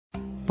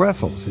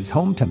Brussels is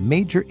home to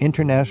major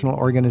international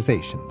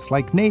organizations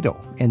like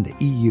NATO and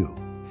the EU.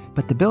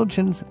 But the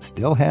Belgians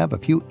still have a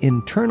few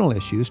internal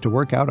issues to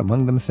work out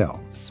among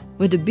themselves.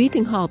 We're the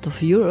beating heart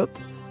of Europe,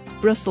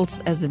 Brussels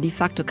as the de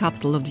facto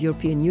capital of the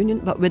European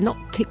Union, but we're not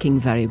ticking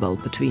very well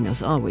between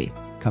us, are we?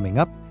 Coming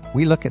up,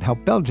 we look at how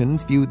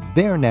Belgians view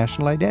their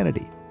national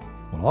identity.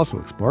 We'll also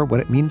explore what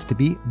it means to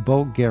be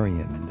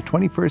Bulgarian in the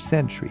 21st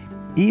century,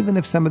 even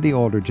if some of the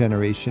older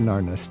generation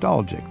are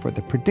nostalgic for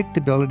the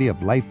predictability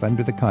of life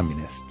under the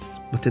communists.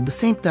 But at the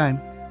same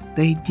time,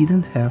 they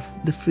didn't have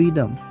the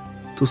freedom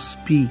to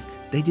speak.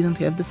 They didn't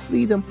have the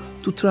freedom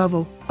to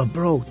travel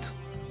abroad.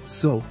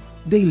 So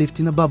they lived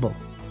in a bubble.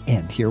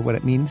 And hear what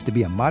it means to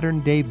be a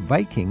modern-day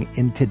Viking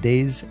in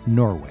today's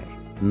Norway.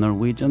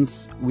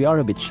 Norwegians, we are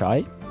a bit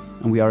shy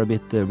and we are a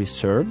bit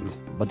reserved,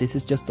 but this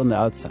is just on the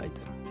outside.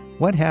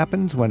 What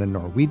happens when a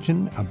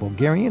Norwegian, a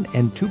Bulgarian,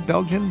 and two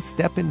Belgians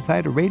step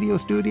inside a radio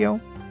studio?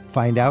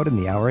 Find out in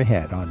the hour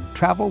ahead on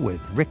Travel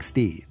with Rick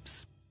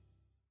Steves.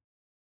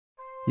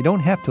 You don't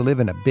have to live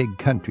in a big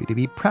country to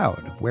be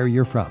proud of where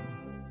you're from.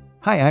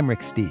 Hi, I'm Rick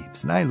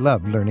Steves, and I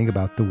love learning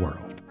about the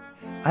world.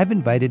 I've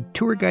invited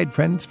tour guide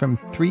friends from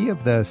 3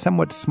 of the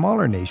somewhat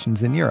smaller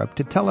nations in Europe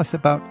to tell us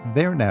about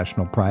their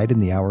national pride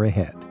in the hour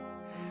ahead.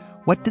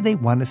 What do they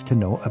want us to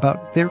know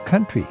about their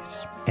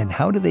countries? And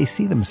how do they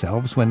see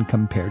themselves when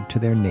compared to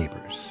their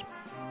neighbors?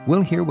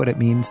 We'll hear what it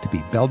means to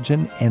be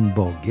Belgian and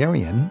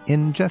Bulgarian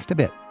in just a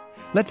bit.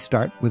 Let's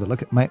start with a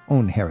look at my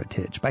own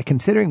heritage by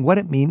considering what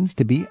it means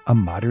to be a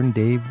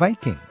modern-day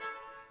Viking.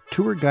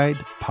 Tour guide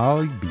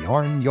Paul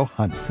Bjorn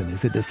Johansen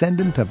is a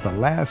descendant of the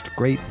last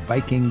great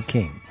Viking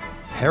king,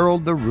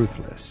 Harold the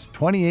Ruthless,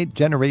 28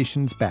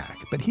 generations back,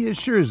 but he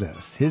assures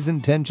us his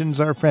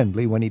intentions are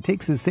friendly when he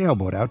takes his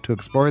sailboat out to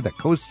explore the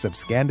coasts of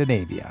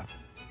Scandinavia.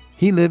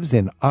 He lives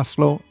in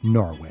Oslo,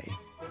 Norway.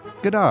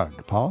 Good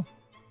dag, Paul.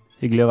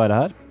 Hyggelig å være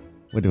her.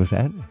 What was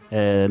that?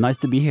 Nice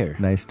to be here.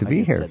 Nice to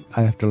be here. Said.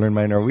 I have to learn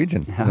my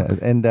Norwegian. Yeah.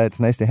 And it's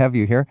nice to have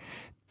you here.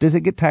 Does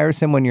it get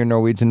tiresome when you're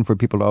Norwegian for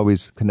people to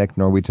always connect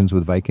Norwegians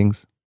with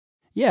Vikings?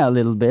 Yeah, a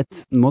little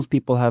bit. Most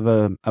people have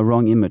a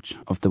wrong image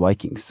of the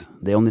Vikings.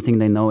 The only thing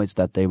they know is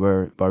that they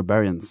were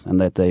barbarians and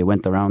that they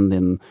went around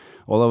in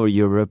all over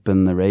Europe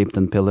and raped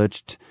and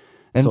pillaged.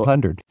 And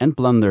plundered. And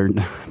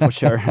plundered, for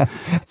sure.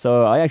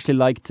 So I actually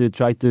like to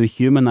try to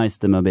humanize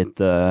them a bit.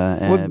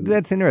 Well,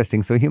 that's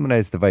interesting. So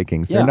humanize the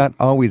Vikings. Yeah. They're not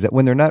always,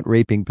 when they're not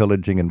raping,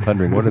 pillaging, and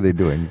plundering, what are they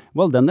doing?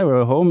 Well, then they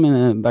were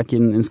home back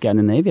in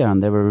Scandinavia,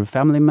 and they were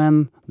family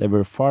men, they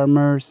were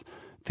farmers,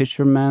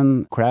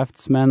 fishermen,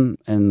 craftsmen,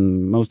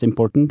 and most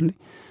importantly,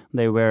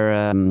 they were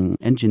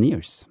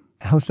engineers.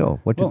 How so?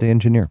 What did they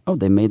engineer? Oh,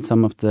 they made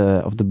some of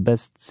the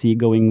best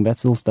seagoing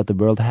vessels that the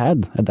world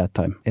had at that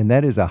time. And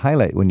that is a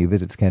highlight when you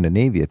visit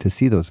Scandinavia, to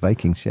see those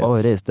Viking ships. Oh,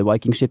 it is. The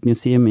Viking Ship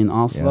Museum in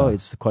Oslo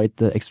is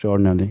quite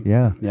extraordinary.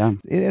 Yeah. Yeah.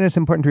 And it's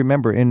important to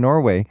remember, in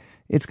Norway,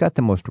 it's got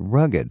the most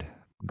rugged,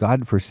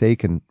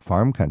 God-forsaken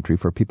farm country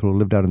for people who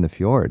lived out in the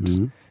fjords.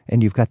 Mm-hmm.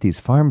 And you've got these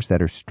farms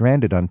that are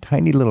stranded on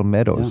tiny little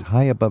meadows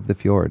high above the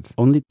fjords.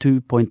 Only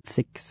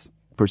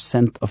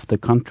 2.6% of the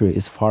country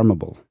is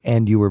farmable.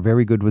 And you were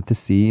very good with the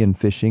sea and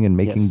fishing and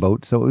making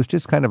boats. So it was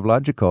just kind of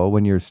logical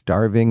when you're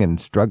starving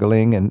and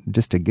struggling and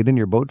just to get in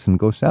your boats and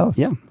go south.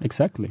 Yeah,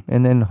 exactly.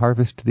 And then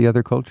harvest the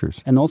other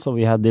cultures. And also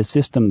we had this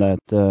system that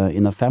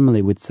in a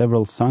family with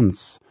several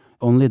sons,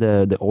 only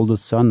the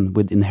oldest son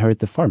would inherit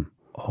the farm.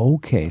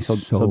 Okay. So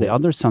the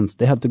other sons,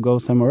 they had to go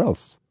somewhere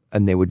else.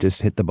 And they would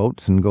just hit the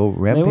boats and go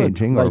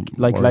rampaging.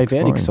 Like or Leif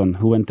exploring. Erikson,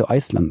 who went to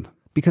Iceland.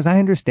 Because I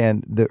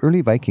understand the early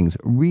Vikings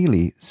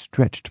really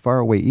stretched far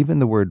away. Even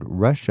the word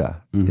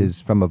Russia is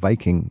from a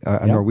Viking,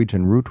 a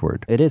Norwegian root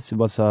word. It is. It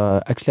was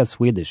actually a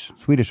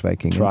Swedish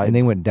Viking. tribe. And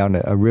they went down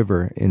a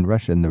river in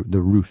Russia, in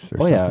the Rus or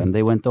something. Yeah, and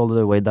they went all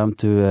the way down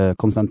to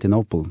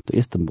Constantinople, to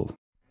Istanbul.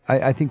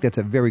 I think that's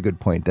a very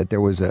good point, that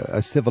there was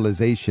a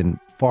civilization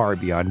far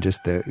beyond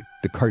just the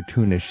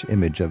cartoonish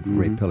image of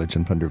rape, pillage,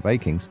 and plunder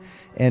Vikings.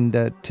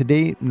 And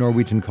today,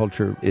 Norwegian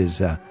culture is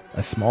a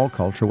small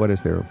culture. What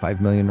is there, 5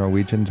 million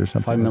Norwegians or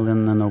something? 5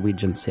 million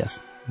Norwegians, yes.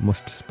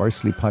 Most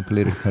sparsely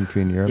populated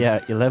country in Europe.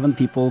 Yeah, 11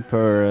 people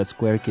per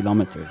square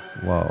kilometer.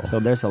 Wow. So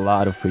there's a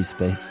lot of free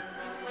space.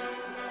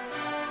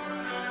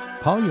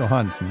 Paul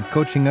Johansen's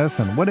coaching us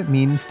on what it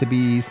means to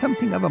be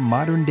something of a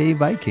modern-day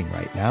Viking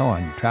right now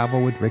on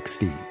Travel with Rick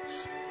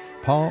Steves.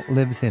 Paul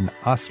lives in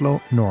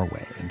Oslo,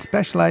 Norway, and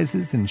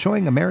specializes in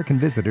showing American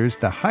visitors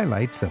the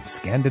highlights of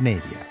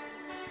Scandinavia.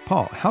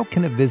 Paul, how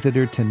can a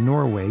visitor to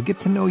Norway get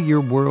to know your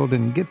world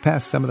and get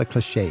past some of the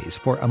cliches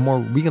for a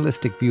more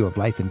realistic view of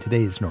life in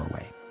today's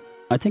Norway?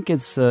 I think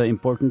it's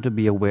important to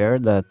be aware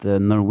that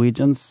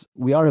Norwegians,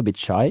 we are a bit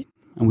shy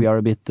and we are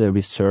a bit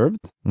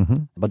reserved,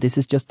 but this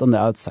is just on the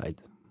outside.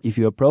 If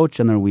you approach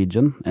a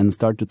Norwegian and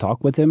start to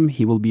talk with him,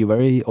 he will be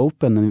very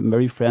open and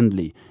very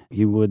friendly.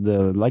 He would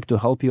like to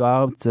help you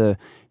out and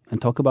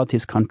talk about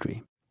his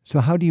country. So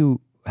how do you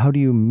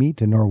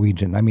meet a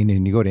Norwegian? I mean,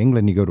 and you go to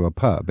England, you go to a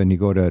pub, and you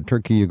go to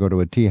Turkey, you go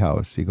to a tea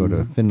house, you go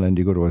to Finland,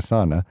 you go to a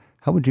sauna.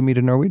 How would you meet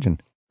a Norwegian?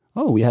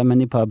 Oh, we have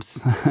many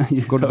pubs.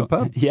 Go to the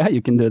pub? Yeah,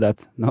 you can do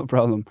that. No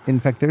problem. In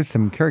fact, there's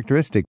some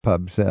characteristic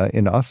pubs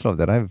in Oslo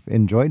that I've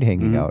enjoyed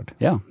hanging out.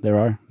 Yeah, there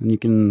are. And you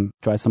can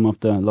try some of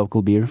the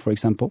local beer, for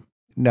example.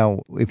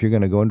 Now, if you're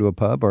going to go into a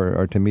pub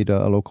or to meet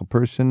a local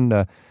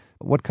person,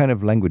 what kind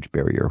of language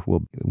barrier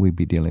will we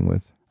be dealing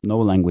with? No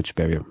language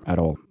barrier at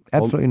all.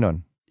 Absolutely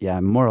none. Yeah,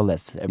 more or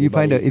less. If you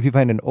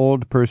find an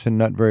old person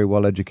not very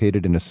well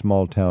educated in a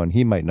small town,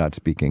 he might not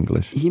speak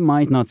English. He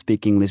might not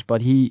speak English,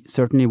 but he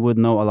certainly would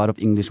know a lot of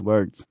English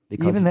words.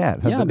 Even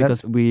that? Yeah,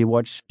 because we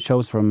watch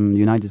shows from the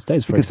United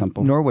States, for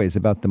example. Norway is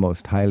about the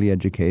most highly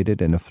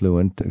educated and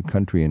affluent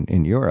country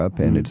in Europe,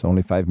 and it's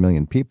only 5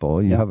 million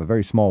people. You have a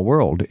very small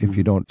world if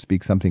you don't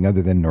speak something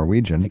other than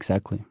Norwegian.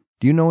 Exactly.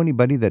 Do you know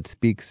anybody that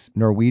speaks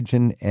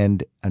Norwegian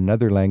and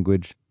another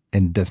language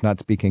and does not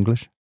speak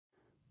English?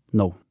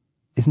 No.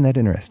 Isn't that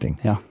interesting?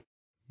 Yeah.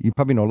 You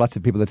probably know lots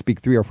of people that speak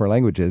 3 or 4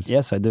 languages.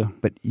 Yes, I do.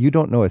 But you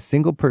don't know a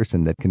single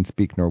person that can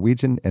speak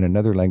Norwegian and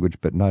another language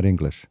but not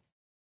English.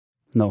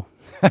 No.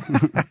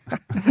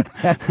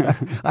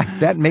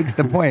 That makes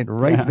the point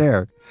right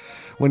there.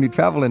 When you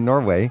travel in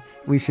Norway,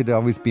 we should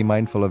always be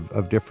mindful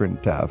of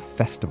different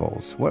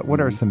festivals. What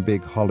are some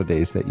big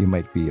holidays that you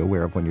might be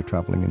aware of when you're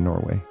traveling in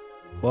Norway?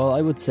 Well,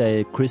 I would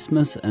say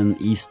Christmas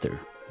and Easter.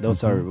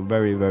 Those are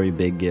very, very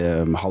big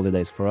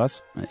holidays for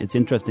us. It's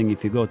interesting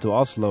if you go to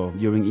Oslo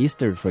during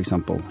Easter, for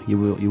example, you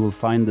will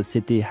find the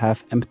city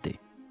half empty.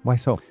 Why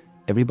so?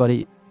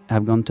 Everybody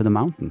have gone to the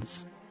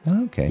mountains.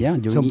 Okay. Yeah.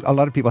 So a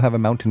lot of people have a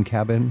mountain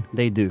cabin?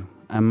 They do.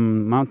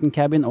 Mountain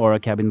cabin or a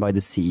cabin by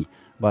the sea.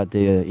 But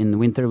in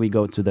winter we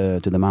go to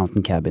the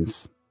mountain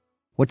cabins.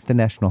 What's the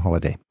national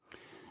holiday?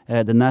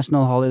 The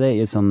national holiday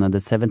is on the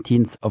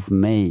 17th of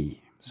May.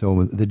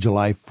 So the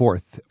July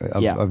 4th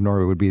of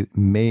Norway would be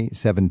May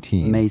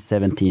 17th. May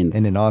 17th.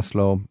 And in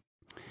Oslo,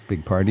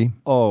 big party?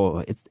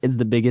 Oh, it's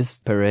the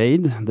biggest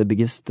parade, the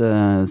biggest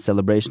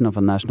celebration of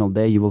a national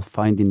day you will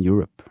find in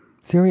Europe.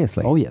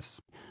 Seriously? Oh, yes.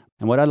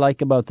 And what I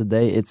like about the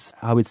day, it's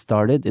how it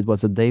started. It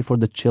was a day for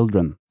the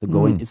children.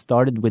 It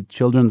started with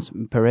children's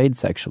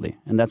parades, actually.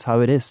 And that's how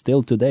it is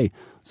still today.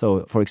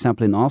 So, for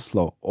example, in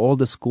Oslo, all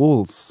the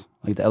schools,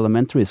 like the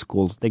elementary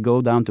schools, they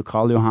go down to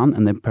Karl Johan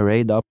and they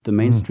parade up the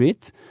main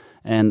street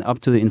and up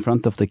to in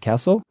front of the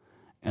castle.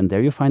 And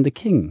there you find the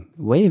king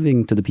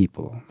waving to the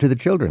people. To the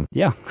children?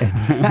 Yeah.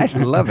 I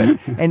love it.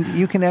 And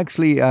you can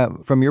actually,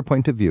 from your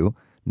point of view,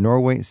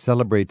 Norway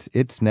celebrates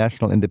its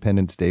National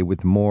Independence Day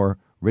with more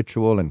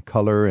ritual and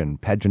color and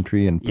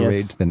pageantry and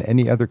parades than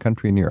any other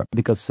country in Europe.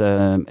 Because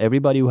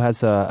everybody who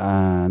has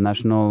a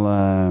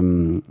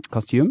national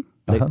costume,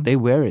 they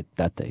wear it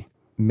that day.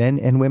 Men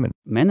and women.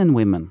 Men and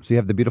women. So you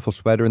have the beautiful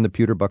sweater and the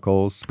pewter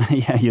buckles.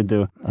 Yeah, you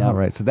do. Yeah. All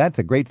right. So that's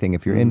a great thing.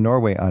 If you're in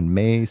Norway on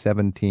May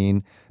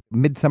 17,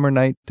 Midsummer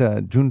Night,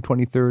 June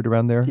 23rd,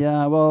 around there?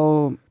 Yeah,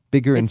 well...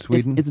 Bigger in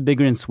Sweden? It's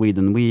bigger in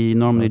Sweden. We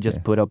normally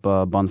just put up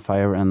a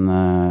bonfire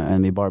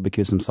and we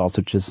barbecue some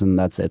sausages and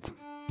that's it.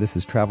 This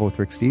is Travel with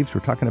Rick Steves.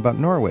 We're talking about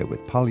Norway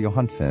with Paul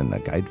Johansen, a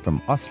guide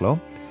from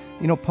Oslo.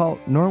 You know, Paul,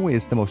 Norway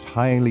is the most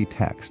highly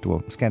taxed,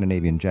 well,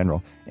 Scandinavia in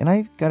general. And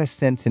I've got a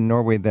sense in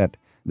Norway that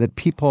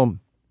people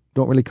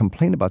don't really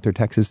complain about their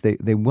taxes.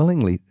 They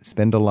willingly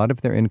spend a lot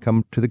of their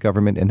income to the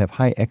government and have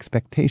high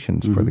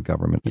expectations for the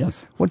government.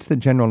 Yes. What's the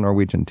general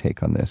Norwegian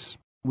take on this?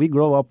 We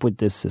grow up with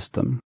this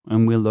system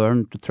and we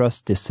learn to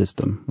trust this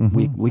system.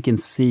 We can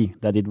see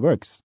that it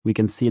works. We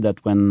can see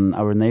that when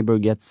our neighbor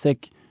gets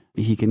sick,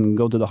 he can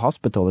go to the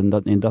hospital and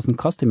it doesn't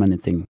cost him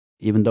anything,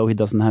 even though he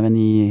doesn't have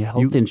any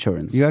health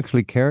insurance. You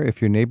actually care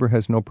if your neighbor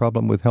has no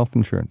problem with health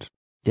insurance?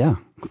 Yeah,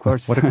 of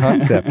course. What a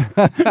concept.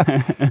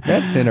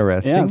 That's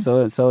interesting. Yeah,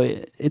 so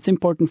it's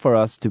important for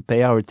us to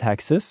pay our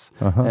taxes,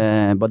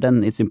 but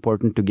then it's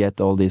important to get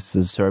all these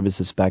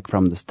services back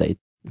from the state.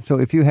 So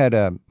if you had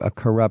a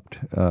corrupt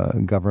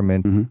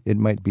government, it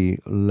might be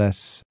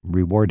less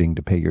rewarding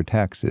to pay your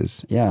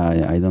taxes.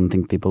 Yeah, I don't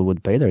think people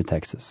would pay their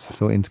taxes.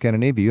 So in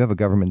Scandinavia, you have a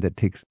government that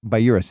takes, by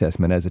your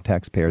assessment as a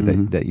taxpayer,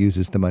 that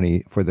uses the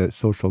money for the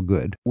social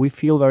good. We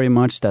feel very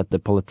much that the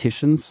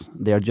politicians,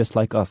 they are just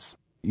like us.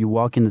 You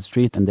walk in the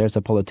street and there's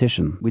a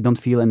politician. We don't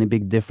feel any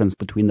big difference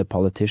between the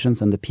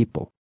politicians and the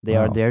people. They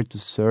are there to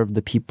serve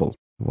the people.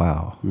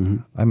 Wow.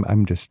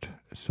 I'm just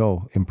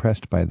so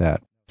impressed by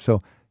that.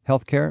 So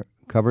healthcare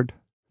covered?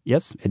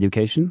 Yes.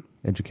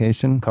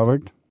 Education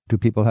covered. Do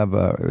people have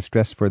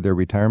stress for their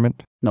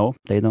retirement? No,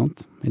 they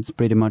don't. It's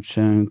pretty much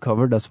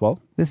covered as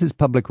well. This is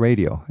public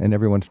radio, and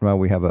every once in a while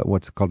we have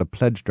what's called a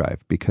pledge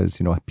drive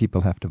because,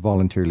 people have to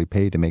voluntarily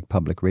pay to make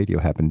public radio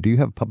happen. Do you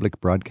have public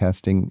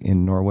broadcasting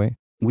in Norway?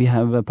 We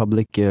have a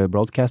public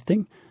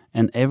broadcasting,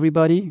 and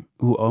everybody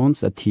who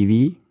owns a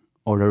TV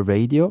or a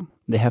radio,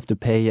 they have to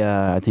pay,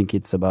 I think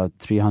it's about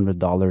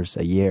 $300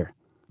 a year.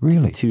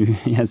 Really? To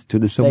the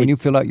state. So when you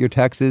fill out your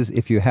taxes,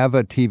 if you have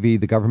a TV,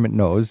 the government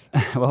knows.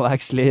 Well,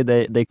 actually,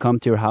 they come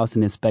to your house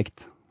and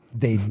inspect.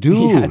 They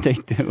do? Yeah, they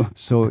do.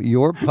 So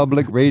your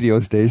public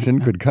radio station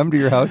could come to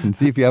your house and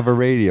see if you have a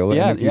radio.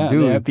 Yeah, and if you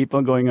do, there are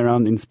people going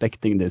around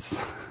inspecting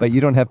this. But you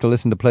don't have to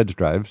listen to pledge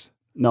drives.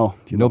 No.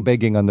 No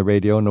begging on the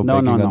radio, no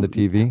begging on the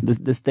TV?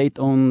 The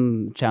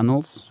state-owned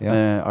channels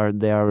are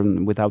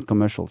without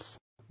commercials.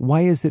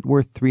 Why is it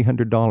worth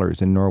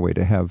 $300 in Norway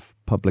to have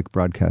public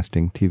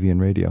broadcasting, TV and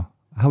radio?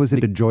 How is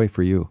it a joy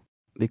for you?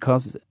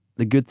 Because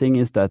the good thing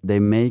is that they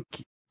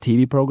make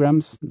TV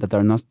programs that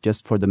are not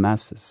just for the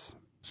masses.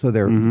 So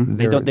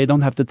they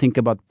don't have to think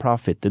about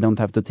profit. They don't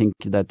have to think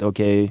that,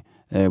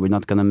 we're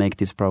not going to make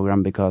this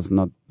program because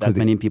not that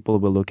many people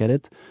will look at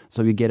it.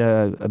 So you get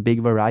a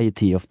big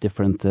variety of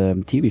different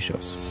TV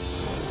shows.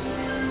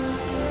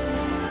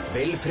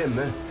 Vel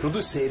fremme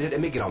produserer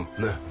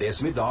emigrantene det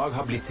som I dag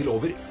har blitt til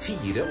over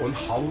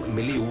 4,5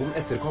 million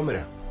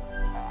etterkommere.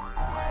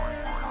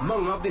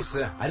 Mange av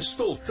disse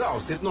stolte av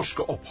sitt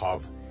norske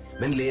opphav,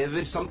 men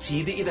lever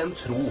samtidig I den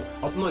tro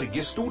at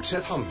Norge stort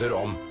sett handler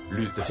om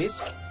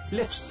lutefisk,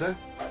 lefse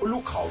og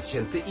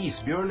lokalkjente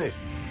isbjørner.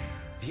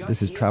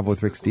 This is Travel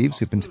with Rick Steves.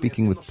 We've been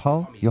speaking with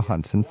Paul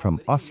Johansen from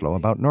Oslo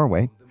about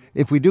Norway.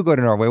 If we do go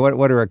to Norway,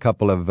 what are a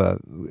couple of,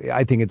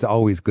 I think it's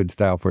always good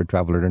style for a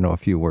traveler to know a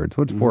few words.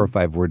 What's 4 or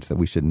 5 words that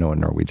we should know in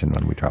Norwegian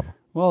when we travel?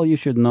 Well, you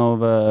should know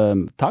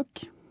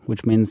takk,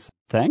 which means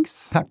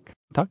thanks. Takk.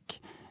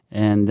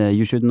 And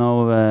you should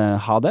know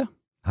ha det.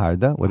 Ha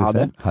det, what is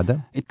that? Ha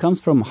det? It comes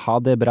from ha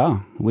det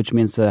bra, which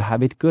means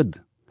have it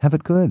good. Have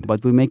it good.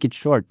 But we make it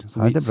short.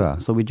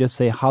 So we just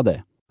say ha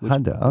det.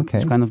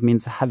 Which kind of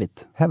means have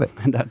it. Have it.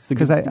 That's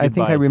because I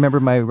think I remember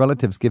my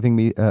relatives giving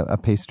me a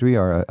pastry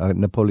or a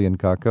Napoleon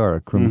kaka or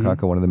a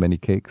krumkaka, one of the many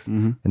cakes,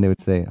 and they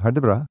would say, har det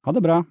bra. Ha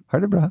det bra.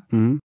 Har det bra.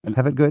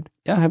 Have it good.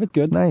 Yeah, have it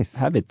good. Nice.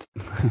 Have it.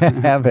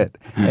 Have it.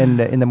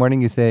 And in the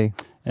morning you say,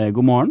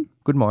 god morgen.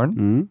 Good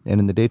morning. And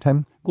in the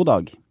daytime? God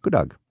dag. Good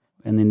dag.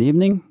 And in the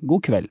evening,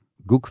 god kveld.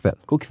 God kveld.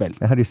 God kveld.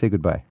 And how do you say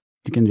goodbye?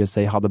 You can just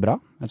say ha det bra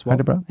as well. Ha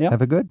det bra. Yeah.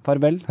 Have a good.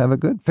 Farvel. Have a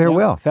good.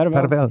 Farewell. Yeah,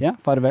 farewell. Farewell. Yeah,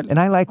 farvel. And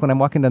I like when I'm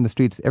walking down the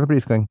streets,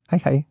 everybody's going, hi,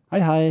 hi. Hi,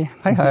 hi.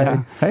 Hi, hi.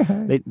 Yeah. Hi,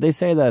 hi. They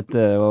say that,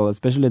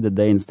 especially the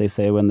Danes, they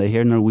say when they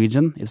hear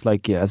Norwegian, it's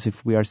like as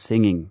if we are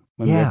singing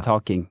when we're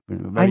talking.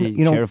 Very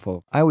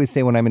cheerful. I always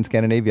say when I'm in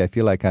Scandinavia, I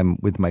feel like I'm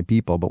with my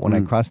people. But when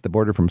I cross the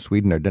border from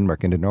Sweden or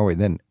Denmark into Norway,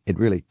 then it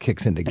really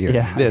kicks into gear.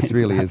 Yeah, this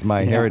really is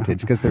my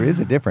heritage because there is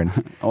a difference.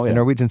 The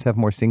Norwegians have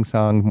more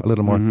sing-song, a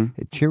little more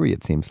cheery,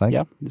 it seems like.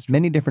 Yeah,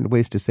 many different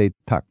ways to say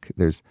takk.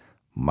 There's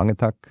mange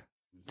takk.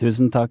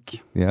 Tusen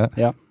takk. Yeah.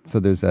 So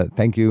there's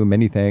thank you,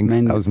 many thanks,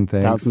 thousand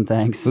thanks. Thousand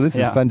thanks. So this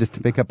is fun just to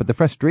pick up. But the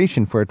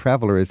frustration for a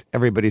traveler is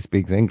everybody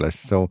speaks English.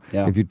 So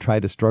if you try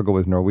to struggle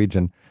with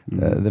Norwegian,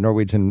 the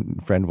Norwegian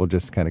friend will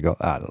just kind of go,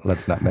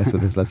 let's not mess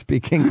with this. Let's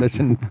speak English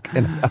and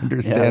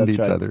understand each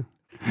other.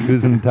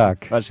 Tusen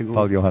takk,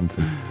 Paul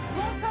Johansen.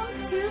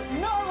 Welcome to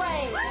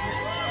Norway!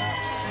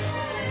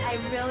 I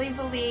really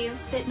believe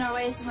that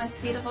Norway is the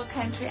most beautiful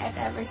country I've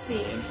ever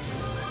seen.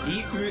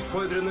 I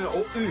utfordrende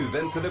og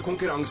uventede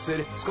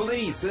konkurranser skal det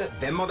vise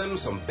hvem av dem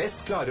som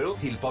best klarer å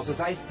tilpasse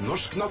seg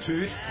norsk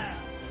natur,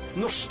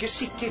 norske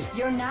skikker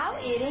You're now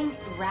eating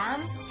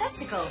ram's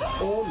testicles.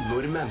 og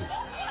nordmenn.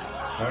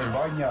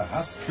 Vanja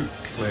hestkuk.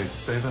 Wait,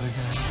 say that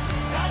again.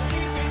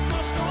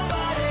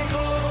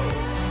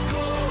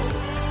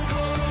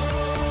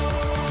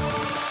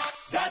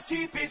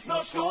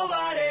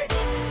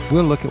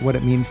 We'll look at what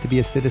it means to be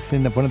a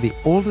citizen of one of the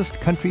oldest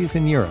countries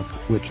in Europe,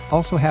 which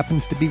also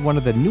happens to be one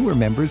of the newer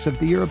members of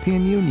the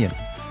European Union.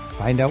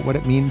 Find out what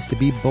it means to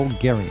be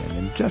Bulgarian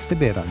in just a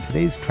bit on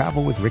today's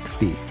Travel with Rick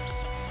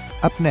Steves.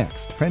 Up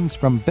next, friends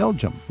from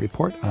Belgium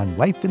report on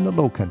life in the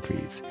Low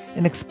Countries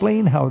and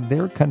explain how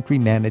their country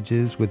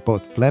manages with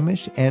both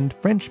Flemish and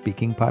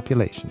French-speaking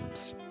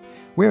populations.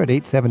 We're at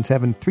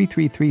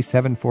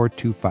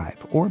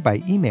 877-333-7425 or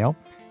by email.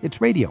 It's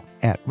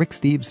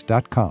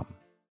radio@ricksteves.com.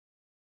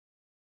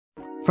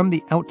 From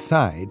the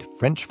outside,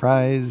 French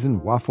fries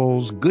and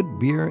waffles, good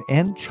beer,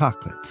 and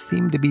chocolate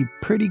seem to be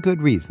pretty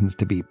good reasons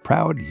to be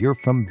proud you're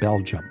from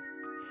Belgium.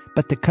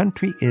 But the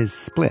country is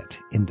split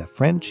into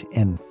French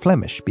and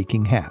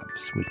Flemish-speaking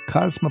halves, with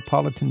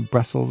cosmopolitan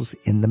Brussels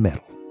in the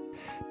middle.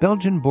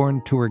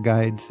 Belgian-born tour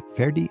guides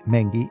Ferdy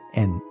Mengi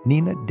and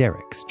Nina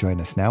Derricks join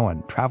us now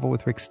on Travel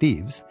with Rick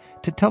Steves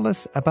to tell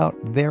us about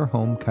their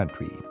home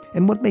country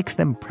and what makes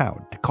them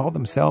proud to call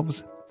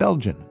themselves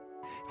Belgian.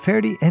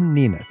 Ferdy and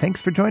Nina,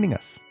 thanks for joining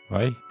us.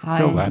 Hi. Hi.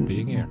 So glad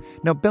being here.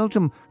 Now,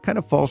 Belgium kind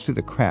of falls through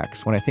the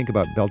cracks when I think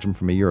about Belgium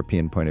from a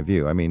European point of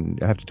view. I mean,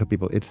 I have to tell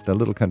people it's the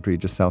little country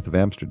just south of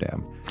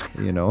Amsterdam,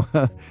 you know.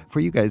 For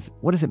you guys,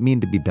 what does it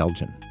mean to be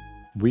Belgian?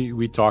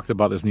 We talked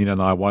about this, Nina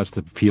and I, what does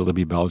it feel to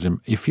be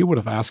Belgium? If you would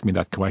have asked me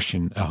that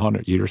question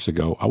 100 years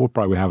ago, I would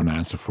probably have an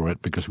answer for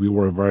it because we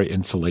were very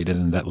insulated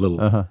in that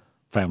little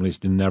families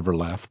that never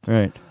left.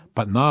 Right.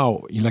 But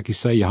now, like you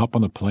say, you hop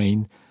on a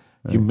plane,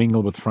 you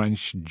mingle with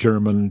French,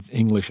 German,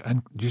 English,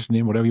 and just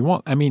name whatever you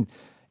want. I mean,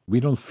 we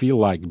don't feel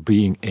like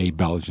being a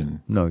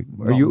Belgian. No.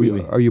 Not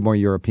really. Are you more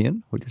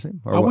European, would you say?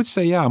 Or I would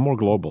say, yeah, more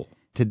global.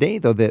 Today,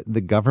 though, the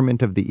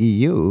government of the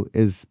EU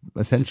is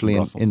essentially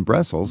in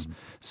Brussels.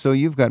 So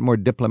you've got more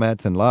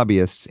diplomats and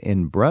lobbyists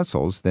in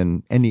Brussels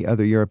than any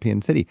other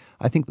European city.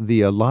 I think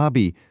the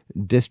lobby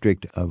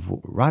district of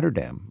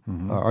Rotterdam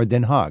or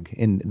Den Haag,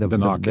 in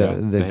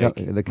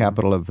the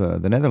capital of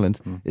the Netherlands,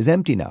 is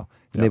empty now.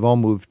 And they've all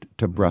moved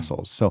to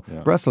Brussels. So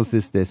Brussels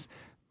is this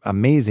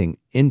amazing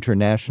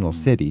international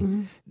city.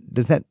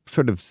 Does that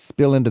sort of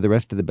spill into the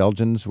rest of the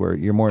Belgians where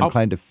you're more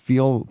inclined to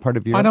feel part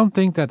of Europe? I don't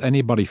think that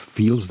anybody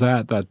feels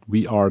that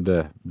we are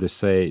the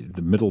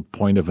middle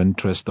point of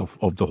interest of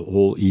the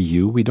whole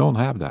EU. We don't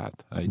have that.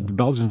 The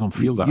Belgians don't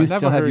feel that. You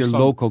still have your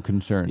local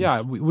concerns.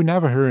 Yeah, we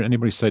never heard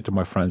anybody say to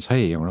my friends,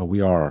 hey,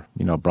 we are,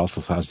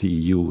 Brussels has the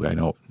EU. I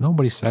know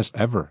nobody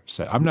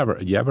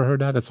you ever heard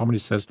that somebody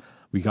says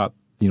we got,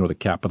 the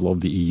capital of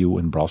the EU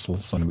in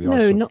Brussels and we are.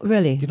 No, not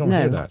really. You don't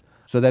hear that.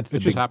 So it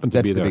happens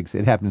to be there.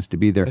 It happens to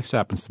be there. It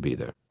happens to be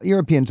there.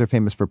 Europeans are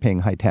famous for paying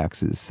high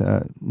taxes.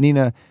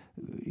 Nina,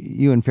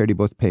 you and Ferdy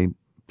both pay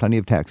plenty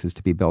of taxes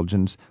to be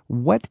Belgians.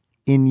 What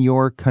in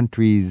your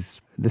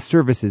country's, the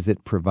services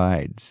it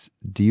provides,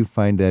 do you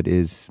find that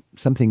is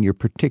something you're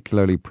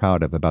particularly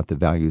proud of about the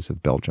values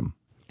of Belgium?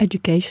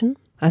 Education.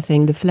 I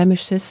think the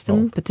Flemish system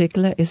in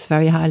particular is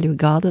very highly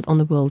regarded on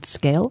the world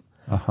scale.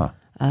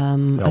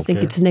 I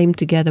think it's named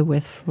together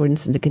with, for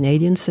instance, the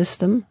Canadian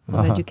system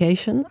of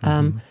education.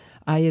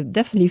 I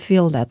definitely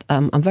feel that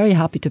I'm very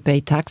happy to pay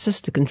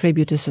taxes to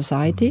contribute to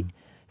society.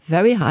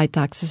 Very high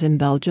taxes in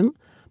Belgium,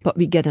 but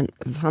we get a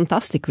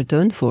fantastic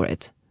return for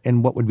it.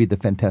 And what would be the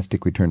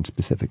fantastic return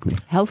specifically?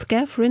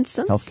 Healthcare, for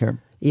instance. Healthcare?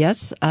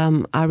 Yes.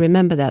 I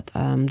remember that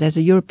there's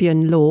a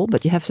European law,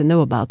 but you have to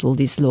know about all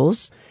these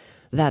laws,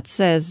 that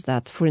says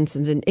that, for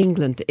instance, in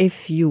England,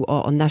 if you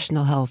are on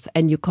national health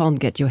and you can't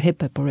get your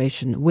hip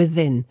operation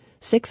within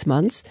 6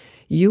 months,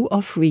 you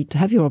are free to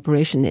have your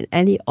operation in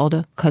any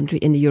other country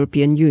in the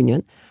European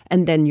Union,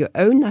 and then your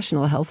own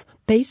national health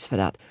pays for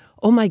that.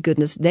 Oh my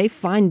goodness, they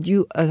find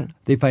you a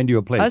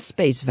place. A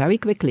space very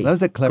quickly. That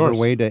was a clever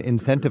way to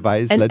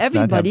incentivize. And let's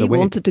everybody not have the wait.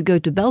 wanted to go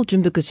to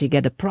Belgium because you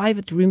get a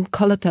private room,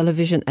 color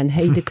television, and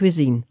the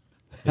cuisine.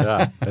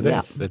 Yeah, it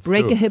is. It's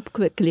break true. a hip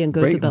quickly and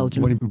go to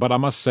Belgium. But I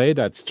must say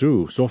that's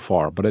true so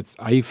far. But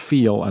I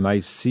feel and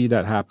I see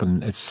that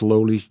happen. It's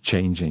slowly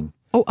changing.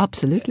 Oh,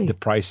 absolutely. The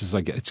prices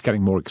it's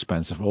getting more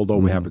expensive. Although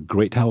we have a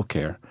great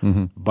healthcare,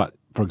 but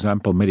for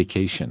example,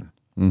 medication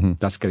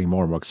that's getting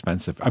more and more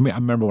expensive. I mean, I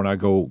remember when I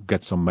go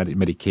get some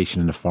medication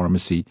in the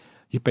pharmacy,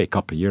 you pay a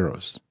couple of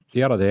euros.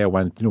 The other day I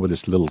went, with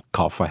this little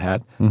cough I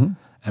had, and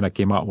I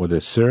came out with a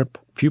syrup,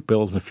 a few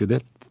pills, and a few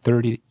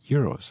 30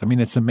 euros. I mean,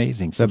 it's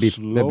amazing. That'd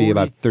be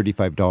about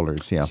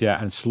 $35, yeah.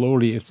 Yeah, and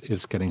slowly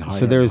it's getting higher.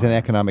 So there is an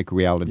economic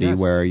reality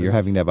where you're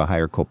having to have a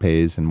higher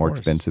co-pays and more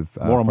expensive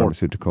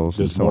pharmaceuticals.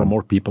 There's more and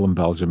more people in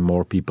Belgium.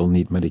 More people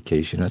need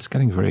medication. It's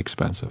getting very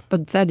expensive.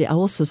 But Ferdy, I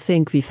also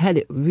think we've had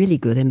it really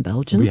good in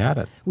Belgium. We had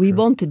it. We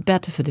want it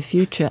better for the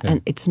future,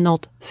 and it's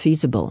not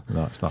feasible.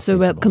 No, it's not so feasible.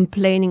 We're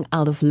complaining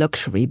out of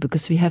luxury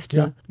because we have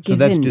to give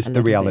in. So that's just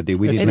the reality.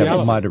 We didn't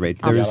have to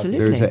moderate. There's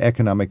an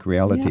economic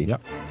reality. Yeah.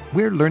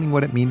 We're learning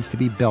what it means to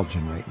be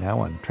Belgian right now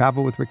on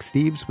Travel with Rick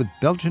Steves with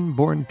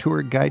Belgian-born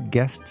tour guide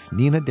guests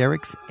Nina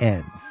Derricks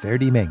and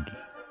Ferdy Mengi.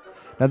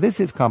 Now, this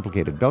is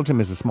complicated.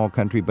 Belgium is a small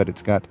country, but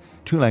it's got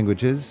two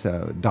languages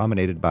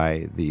dominated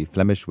by the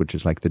Flemish, which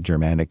is like the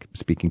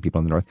Germanic-speaking people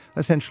in the north,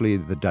 essentially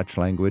the Dutch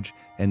language.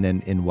 And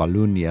then in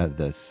Wallonia,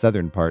 the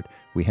southern part,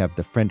 we have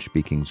the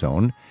French-speaking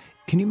zone.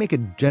 Can you make a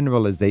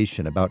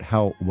generalization about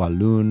how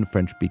Walloon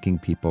French-speaking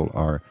people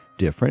are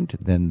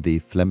different than the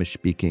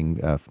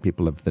Flemish-speaking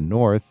people of the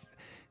north?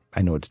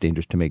 I know it's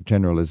dangerous to make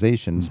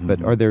generalizations,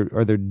 but are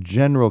there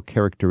general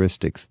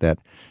characteristics that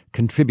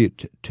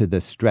contribute to the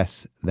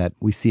stress that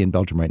we see in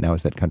Belgium right now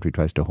as that country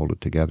tries to hold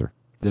it together?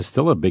 There's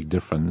still a big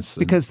difference.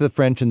 Because the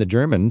French and the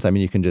Germans, I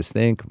mean, you can just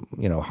think,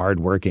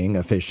 hardworking,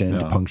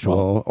 efficient,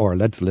 punctual, or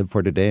let's live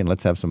for today and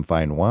let's have some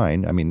fine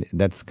wine. I mean,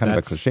 that's kind of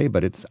a cliche,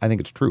 but I think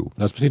it's true.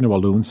 That's between the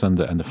Walloons and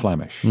the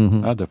Flemish.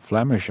 The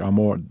Flemish are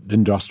more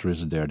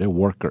industrious there. They're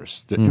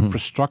workers. The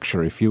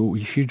infrastructure, if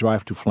you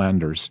drive to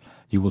Flanders,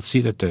 you will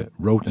see that the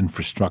road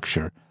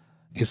infrastructure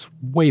is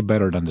way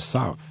better than the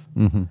South.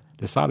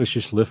 The South is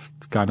just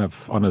lived kind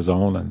of on its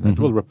own and it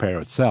will repair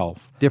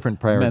itself. Different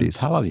priorities.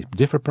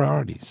 Different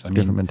priorities.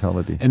 Different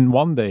mentality. And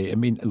one day,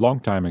 a long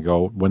time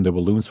ago, when the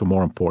Walloons were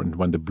more important,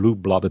 when the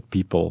blue-blooded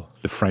people,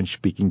 the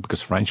French-speaking,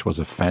 because French was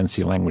a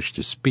fancy language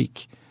to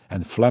speak,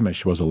 and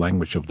Flemish was a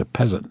language of the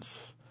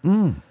peasants.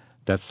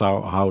 That's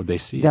how they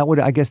see it.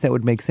 I guess that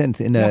would make sense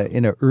in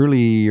a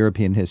early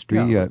European history.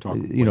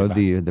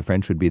 The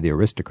French would be the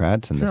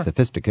aristocrats and the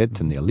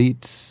sophisticates and the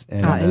elites.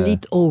 And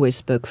elite always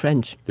spoke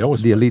French.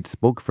 The elite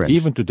spoke French.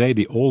 Even today,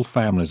 the old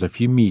families,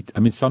 if you meet,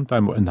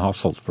 sometime in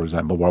Hasselt, for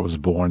example, where I was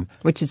born,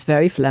 which is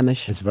very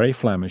Flemish. It's very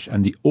Flemish,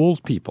 and the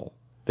old people.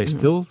 They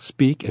still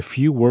speak a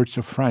few words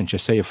of French. They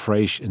say a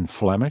phrase in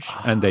Flemish,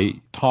 and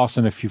they toss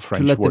in a few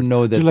French words. To let them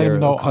know that they're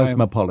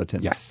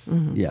cosmopolitan. Yes,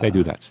 they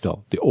do that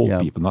still. The old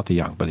people, not the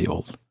young, but the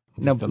old.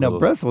 Now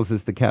Brussels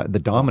is the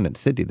dominant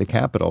city, the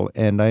capital,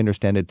 and I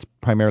understand it's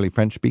primarily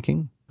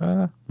French-speaking?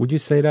 Would you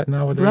say that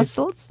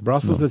nowadays?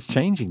 Brussels is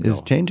changing, though.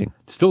 It's changing.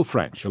 Still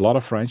French, a lot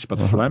of French, but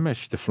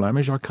Flemish. The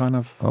Flemish are kind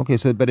of... Okay,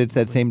 but it's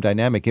that same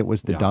dynamic. It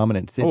was the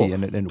dominant city,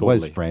 and it totally.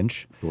 was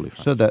French. Totally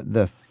French. So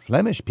the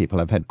Flemish people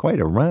have had quite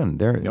a run.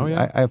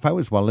 If I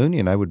was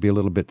Wallonian, I would be a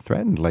little bit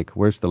threatened. Like,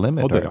 where's the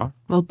limit? They are.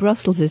 Well,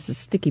 Brussels is a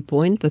sticky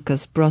point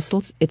because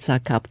Brussels, it's our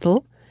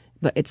capital,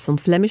 but it's on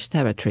Flemish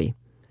territory.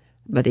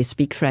 But they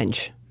speak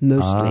French,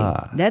 mostly.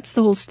 That's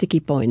the whole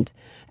sticky point.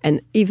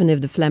 And even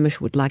if the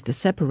Flemish would like to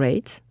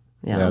separate,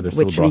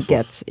 which we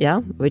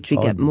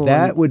get more.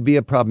 That would be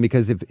a problem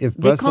because if Brussels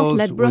they can't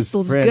let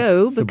Brussels was French,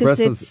 go because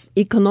it's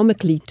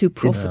economically too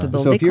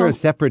profitable. So if you're a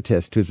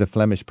separatist who's a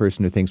Flemish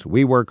person who thinks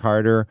we work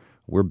harder,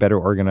 we're better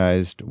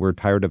organized, we're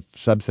tired of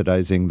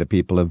subsidizing the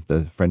people of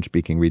the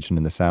French-speaking region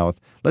in the south,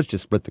 let's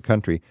just split the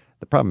country.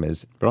 The problem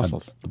is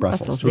Brussels.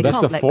 So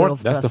that's the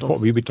fourth. That's the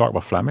fourth. We talk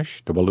about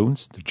Flemish, the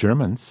Walloons, the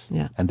Germans,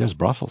 and there's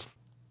Brussels.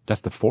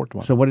 That's the fourth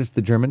one. So what is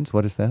the Germans?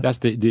 What is that? That's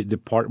the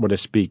part where they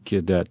speak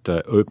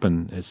that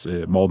open is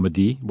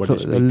Malmedy. So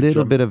a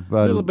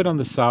little bit on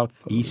the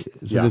southeast.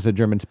 So there's a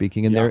German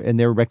speaking, and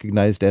they're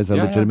recognized as a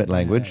legitimate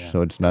language.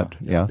 So it's not.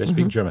 They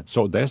speak German.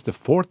 So there's the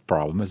fourth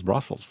problem is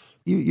Brussels.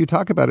 You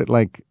talk about it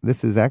like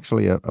this is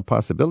actually a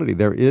possibility.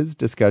 There is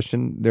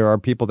discussion. There are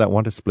people that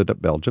want to split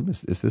up Belgium.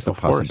 Is this a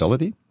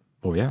possibility?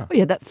 Oh, yeah. Oh,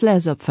 yeah, that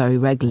flares up very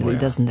regularly,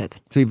 doesn't it?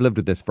 So you've lived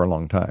with this for a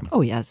long time.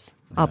 Oh, yes,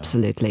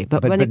 absolutely.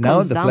 But when but it now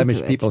comes the down Flemish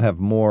to people have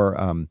more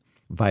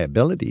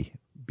viability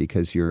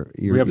because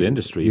we have the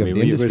industry.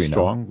 We're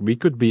strong. We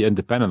could be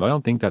independent. I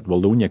don't think that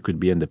Wallonia could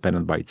be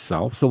independent by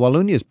itself. So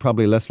Wallonia is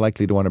probably less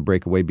likely to want to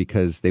break away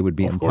because they would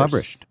be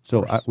impoverished.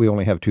 So we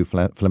only have two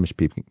Flemish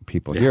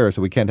people here,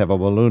 so we can't have a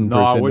Walloon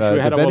person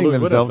defending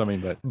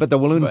themselves. But the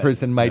Walloon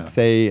person might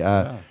say,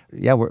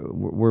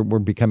 we're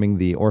becoming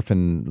the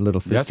orphan little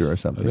sister or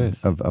something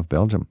of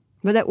Belgium.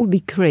 But that would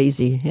be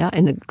crazy,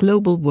 in a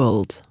global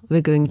world.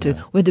 We're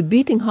the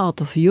beating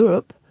heart of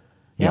Europe,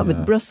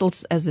 with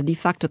Brussels as the de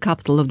facto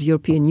capital of the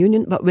European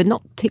Union, but we're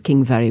not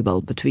ticking very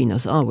well between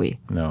us, are we?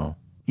 No.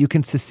 You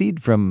can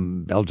secede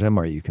from Belgium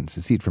or you can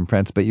secede from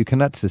France, but you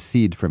cannot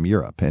secede from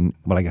Europe. And,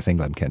 well, I guess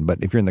England can,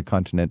 but if you're in the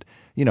continent,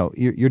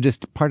 you're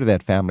just part of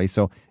that family.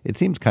 So it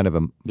seems kind of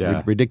a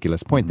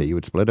ridiculous point that you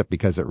would split up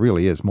because it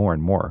really is more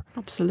and more.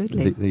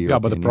 Absolutely.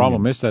 But the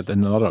problem is that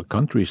in other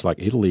countries like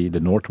Italy,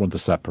 the North want to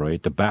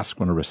separate, the Basques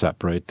want to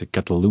separate, the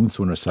Catalans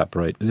want to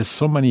separate. There's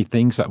so many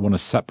things that want to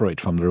separate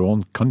from their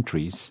own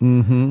countries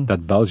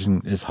that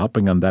Belgium is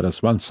hopping on that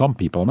as well. Some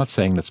people, I'm not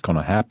saying that's going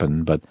to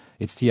happen, but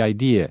it's the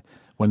idea.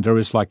 When there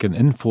is like an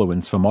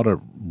influence from other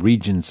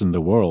regions in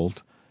the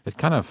world, it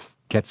kind of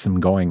gets them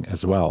going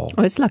as well.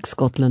 Oh, it's like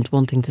Scotland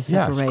wanting to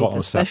separate,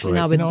 especially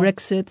now with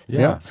Brexit.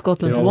 Yeah.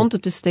 Scotland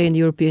wanted to stay in the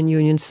European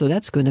Union, so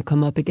that's going to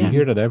come up again. You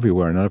hear that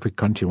everywhere, and every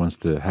country wants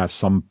to have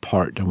some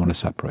part they want to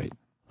separate.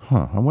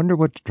 I wonder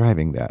what's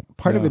driving that.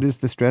 Part of it is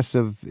the stress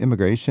of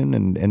immigration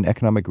and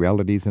economic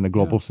realities in a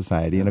global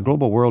society. In a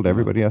global world,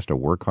 everybody has to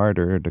work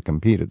harder to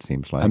compete, it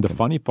seems like. And the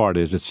funny part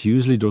is it's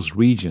usually those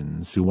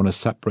regions who want to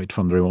separate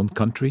from their own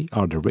country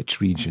are the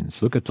rich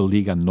regions. Look at the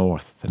Lega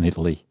North in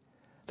Italy.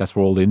 That's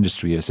where all the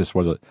industry is. That's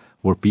where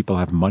people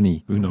have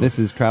money. Who knows? This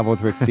is Travel with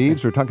Rick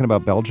Steves. We're talking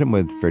about Belgium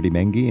with Ferdy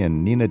Mengi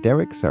and Nina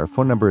Derricks. Our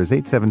phone number is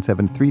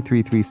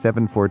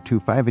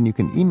 877-333-7425, and you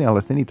can email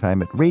us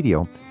anytime at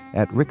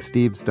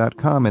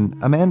radio@ricksteves.com. And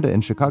Amanda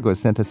in Chicago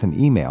has sent us an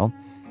email,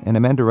 and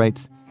Amanda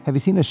writes, have you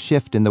seen a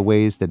shift in the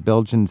ways that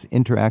Belgians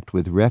interact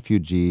with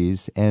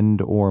refugees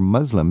and or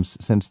Muslims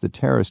since the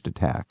terrorist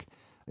attack?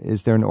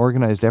 Is there an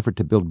organized effort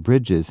to build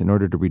bridges in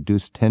order to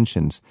reduce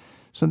tensions?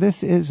 So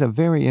this is a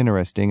very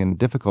interesting and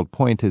difficult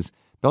point.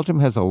 Belgium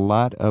has a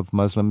lot of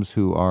Muslims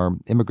who are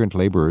immigrant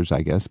laborers,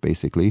 I guess,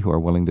 basically, who are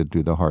willing to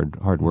do the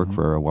hard work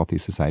for a wealthy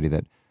society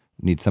that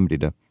needs somebody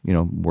to,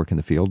 work in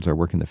the fields or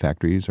work in the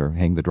factories or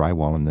hang the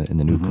drywall in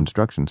the new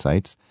construction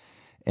sites.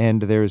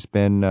 And there's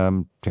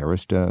been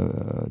terrorist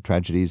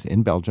tragedies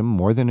in Belgium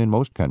more than in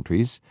most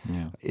countries.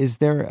 Yeah. Is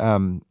there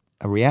a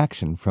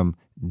reaction from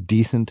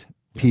decent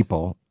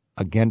people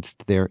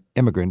against their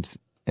immigrants?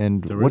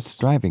 And what's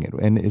driving it?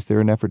 And is there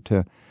an effort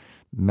to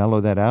mellow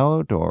that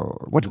out,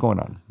 or what's going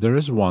on? There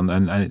is one,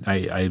 and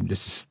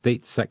this is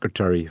State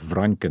Secretary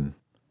Franken,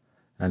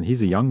 and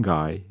he's a young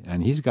guy,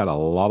 and he's got a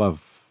lot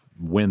of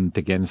wind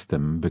against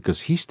him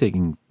because he's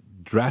taking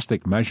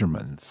drastic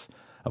measurements.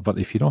 But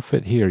if you don't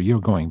fit here, you're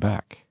going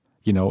back.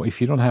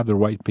 If you don't have the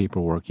right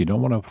paperwork, you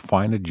don't want to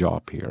find a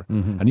job here.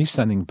 And he's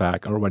sending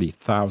back already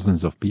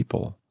thousands of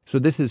people. So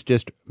this is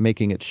just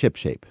making it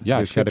shipshape. Yeah,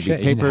 there's got to be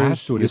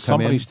papers. If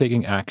somebody's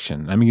taking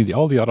action. I mean,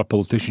 all the other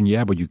politicians,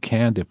 but you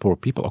can't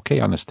deport people. Okay,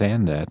 I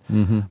understand that.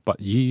 But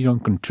you're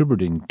not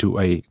contributing to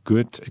a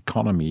good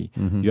economy.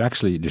 You're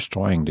actually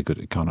destroying the good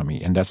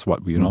economy, and that's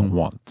what we don't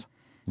want.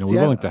 We're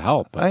willing to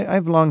help.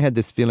 I've long had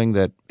this feeling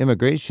that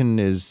immigration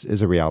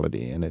is a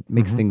reality, and it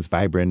makes things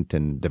vibrant,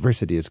 and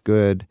diversity is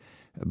good.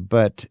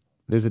 But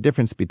there's a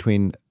difference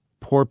between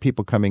poor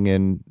people coming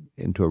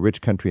into a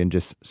rich country and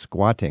just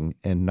squatting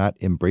and not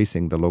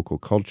embracing the local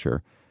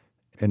culture,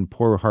 and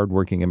poor,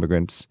 hardworking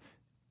immigrants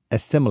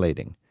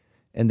assimilating.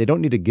 And they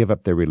don't need to give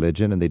up their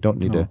religion, and they don't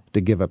need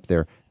to give up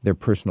their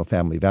personal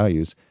family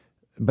values.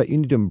 But you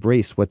need to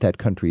embrace what that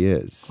country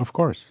is. Of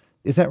course.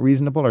 Is that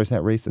reasonable or is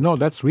that racist? No,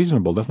 that's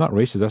reasonable. That's not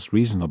racist. That's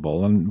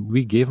reasonable. And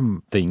we give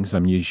them things. I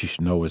mean, you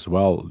should know as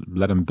well.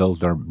 Let them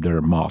build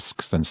their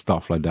mosques and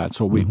stuff like that.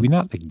 So we're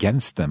not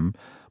against them.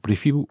 But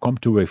if you come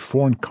to a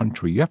foreign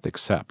country, you have to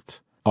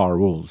accept our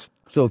rules.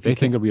 So if they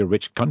think we're a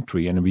rich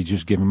country and we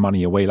just give them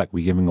money away like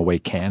we're giving away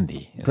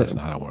candy. That's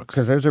not how it works.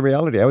 Because there's a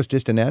reality. I was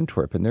just in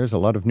Antwerp, and there's a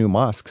lot of new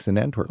mosques in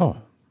Antwerp. Oh,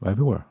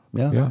 everywhere.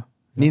 Yeah.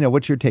 Nina,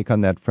 what's your take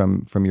on that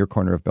from your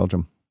corner of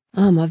Belgium?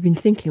 I've been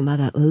thinking about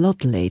that a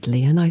lot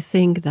lately, and I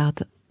think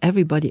that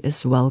everybody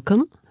is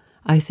welcome.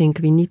 I think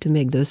we need to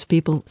make those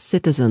people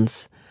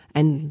citizens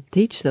and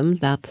teach them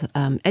that,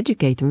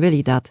 educate them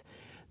really that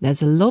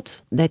there's a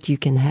lot that you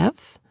can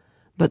have,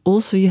 but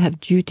also you have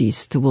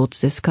duties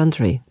towards this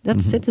country.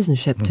 That's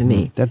citizenship to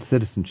me. That's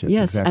citizenship,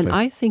 yes, exactly. And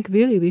I think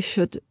really we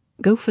should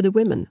go for the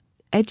women,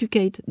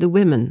 educate the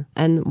women,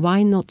 and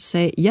why not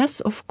say,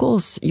 yes, of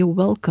course, you're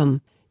welcome.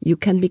 You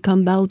can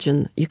become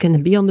Belgian. You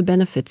can be on the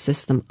benefit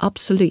system,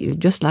 absolutely,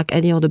 just like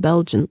any other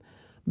Belgian.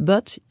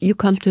 But you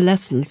come to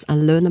lessons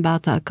and learn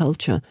about our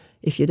culture.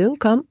 If you don't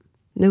come,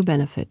 no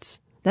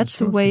benefits.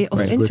 That's a way of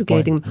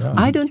integrating them.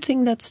 I don't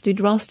think that's too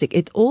drastic.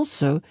 It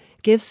also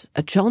gives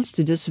a chance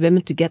to those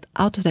women to get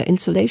out of their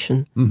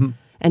isolation.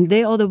 And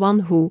they are the one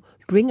who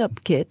bring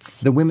up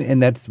kids. The women,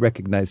 and that's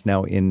recognized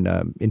now in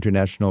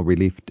international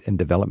relief and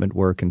development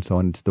work and so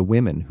on. It's the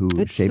women who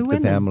shape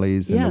the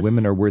families, and the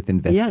women are worth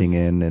investing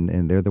in,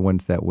 and they're the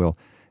ones that will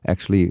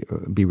actually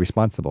be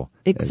responsible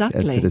as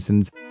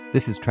citizens.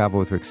 This is Travel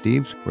with Rick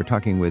Steves. We're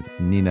talking with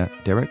Nina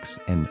Derricks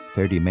and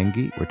Ferdy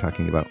Mengi. We're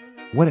talking about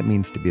what it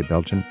means to be a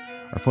Belgian.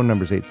 Our phone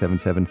number is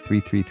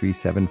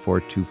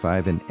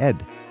 877-333-7425, and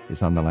Ed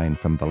is on the line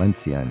from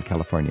Valencia in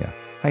California.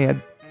 Hi,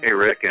 Ed. Hey,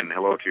 Rick, and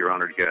hello to your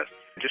honored guests.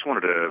 I just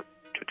wanted to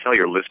tell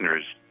your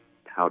listeners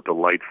how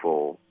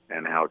delightful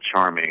and how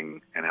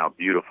charming and how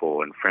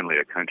beautiful and friendly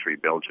a country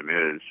Belgium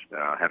is.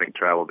 Having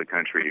traveled the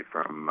country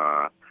from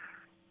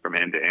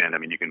end to end, I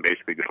mean, you can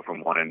basically go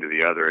from one end to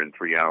the other in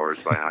 3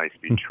 hours by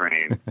high-speed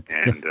train.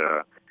 And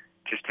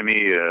just to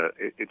me,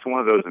 it's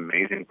one of those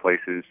amazing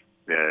places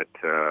that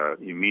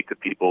you meet the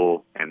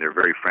people, and they're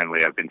very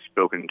friendly. I've been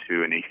spoken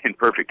to in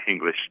perfect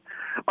English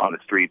on the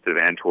streets of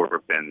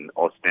Antwerp and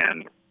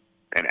Ostend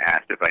and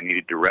asked if I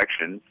needed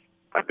directions.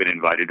 I've been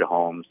invited to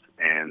homes,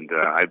 and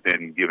I've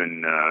been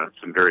given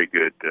some very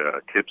good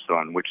tips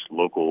on which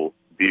local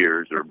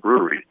beers or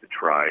breweries to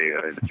try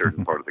in a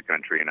certain part of the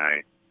country, and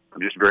I'm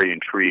just very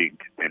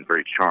intrigued and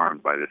very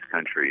charmed by this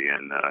country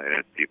and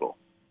its people.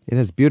 It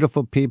has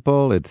beautiful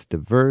people, it's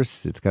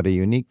diverse, it's got a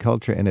unique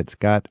culture, and it's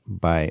got,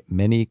 by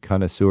many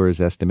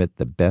connoisseurs' estimate,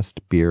 the best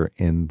beer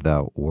in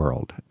the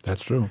world.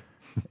 That's true.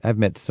 I've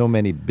met so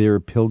many beer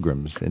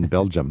pilgrims in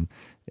Belgium.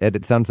 Ed,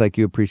 it sounds like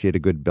you appreciate a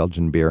good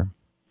Belgian beer.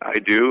 I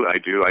do.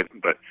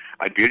 But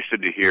I'd be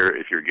interested to hear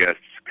if your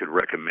guests could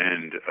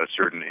recommend a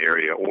certain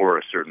area or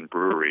a certain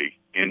brewery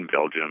in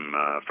Belgium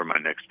for my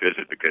next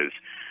visit, because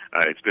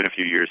it's been a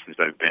few years since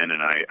I've been,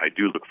 and I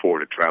do look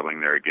forward to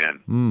traveling there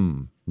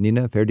again.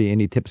 Nina, Ferdy,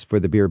 any tips for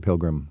the beer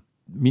pilgrim?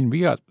 I mean,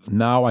 we got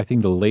now, I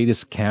think the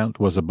latest count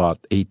was about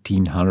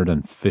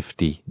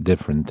 1,850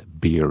 different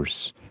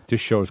beers.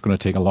 This show is going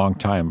to take a long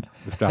time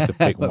if I have to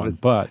pick one,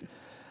 but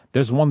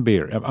there's one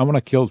beer. I want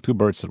to kill two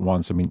birds at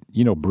once. I mean,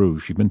 you know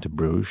Bruges. You've been to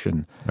Bruges.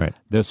 And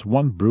there's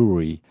one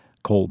brewery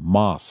called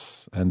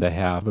Maas, and they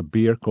have a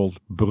beer called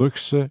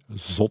Brugse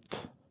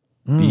Zot.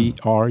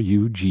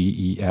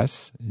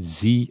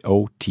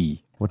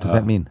 B-R-U-G-E-S-Z-O-T. What does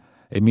that mean?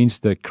 It means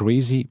the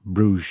crazy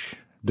Bruges.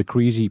 The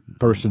crazy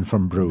person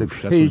from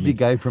Bruges. The crazy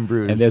guy from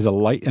Bruges. And there's a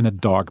light and a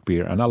dark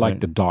beer. And I like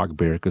the dark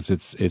beer because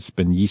it's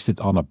been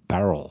yeasted on a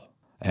barrel.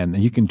 And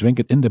you can drink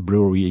it in the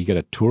brewery. You get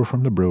a tour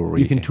from the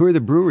brewery. You can tour the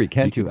brewery,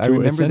 can't you? I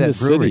remember that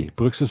brewery.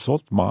 Brugse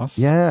Zot, Maas.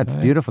 Yeah, it's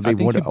beautiful.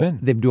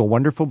 They do a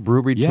wonderful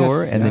brewery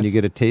tour, and then you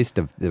get a taste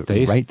of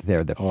right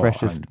there, the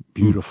freshest.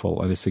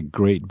 Beautiful, and it's a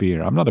great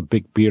beer. I'm not a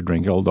big beer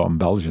drinker, although I'm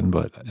Belgian.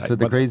 But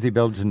crazy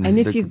Belgian. And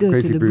if you go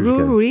to the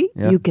brewery,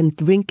 you can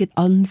drink it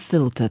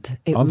unfiltered.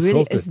 It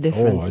really is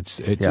different. Oh, it's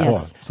so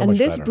and much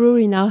this better.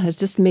 brewery now has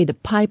just made a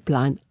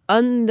pipeline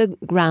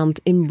underground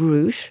in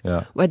Bruges,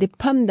 where they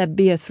pump that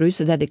beer through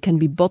so that it can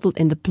be bottled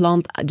in the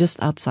plant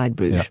just outside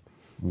Bruges.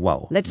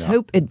 Wow. Let's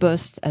hope it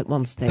bursts at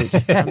one stage.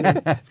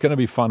 It's going to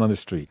be fun on the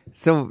street.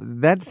 So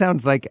that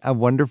sounds like a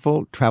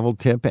wonderful travel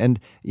tip. And,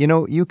 you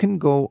know, you can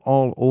go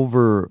all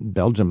over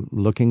Belgium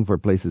looking for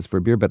places for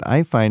beer, but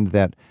I find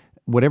that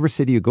whatever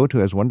city you go to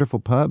has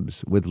wonderful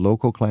pubs with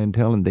local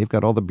clientele, and they've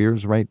got all the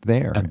beers right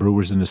there. And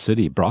brewers in the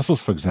city.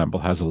 Brussels, for example,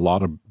 has a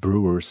lot of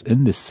brewers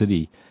in the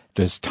city.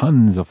 There's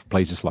tons of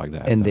places like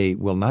that. And they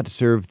will not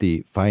serve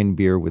the fine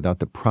beer without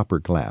the proper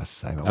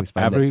glass. I always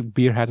find every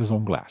beer has its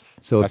own glass.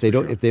 So if they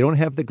don't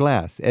have the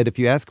glass, Ed, if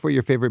you ask for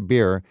your favorite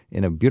beer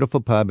in a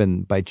beautiful pub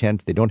and by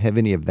chance they don't have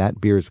any of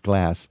that beer's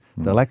glass,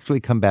 they'll actually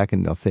come back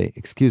and they'll say,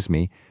 "Excuse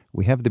me,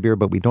 we have the beer,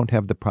 but we don't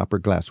have the proper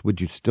glass. Would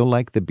you still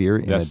like the beer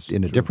in a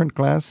different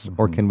glass,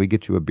 or can we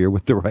get you a beer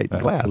with the right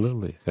glass?"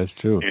 Absolutely, that's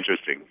true.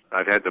 Interesting.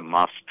 I've had the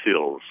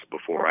Mostills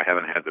before. I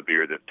haven't had the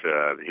beer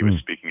that he was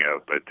speaking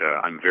of, but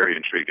I'm very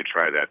intrigued to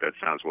try that. That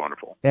sounds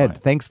wonderful.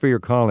 Ed, thanks for your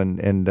call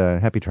and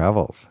happy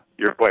travels.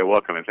 You're quite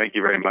welcome, and thank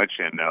you very much,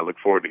 and look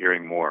forward to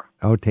hearing more.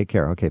 Oh, take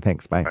care. Okay,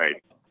 thanks. Bye. All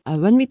right.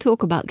 When we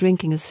talk about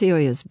drinking a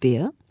serious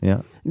beer,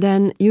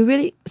 then you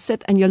really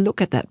sit and you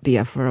look at that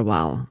beer for a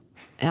while.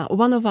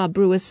 One of our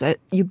brewers said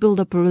you build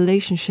up a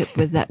relationship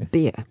with that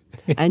beer.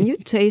 And you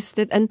taste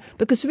it. And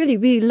because really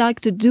we like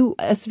to do,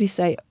 as we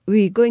say,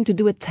 we're going to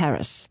do a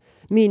terrace.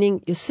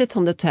 Meaning you sit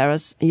on the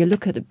terrace and you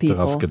look at the people.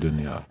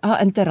 Terraskedun, yeah.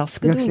 And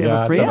terraskedun. We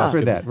have a phrase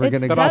for that.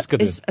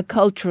 That is a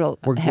cultural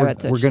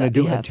heritage. We're going to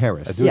do a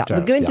terrace.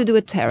 We're going to do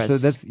a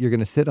terrace. So you're going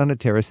to sit on a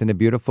terrace in a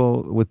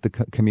beautiful, with the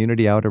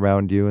community out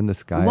around you and the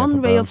sky.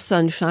 One ray of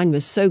sunshine, we're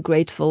so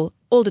grateful.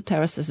 All the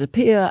terraces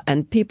appear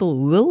and people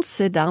will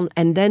sit down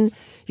and then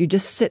you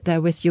just sit there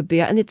with your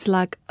beer and it's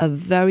like a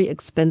very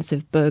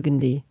expensive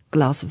Burgundy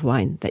glass of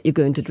wine that you're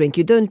going to drink.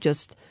 You don't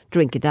just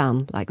drink it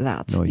down like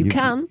that. No, you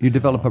can. You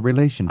develop a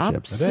relationship.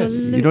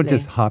 Absolutely. You don't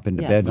just hop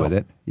into bed with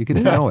it. You get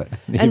to know it.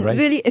 And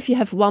really, if you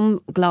have one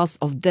glass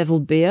of devil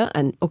beer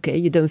and, okay,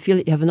 you don't feel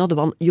it, you have another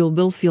one, you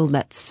will feel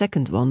that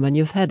second one when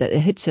you've had it. It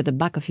hits at the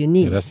back of your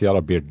knee. Yeah, that's the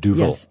other beer,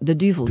 Duvel. Yes, the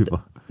Duvel.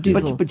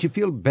 But you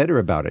feel better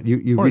about it.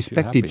 You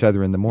respect each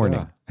other in the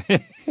morning. Yeah.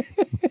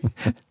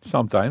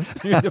 Sometimes.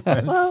 It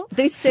depends. Well,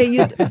 they say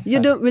you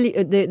don't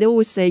really, they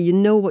always say you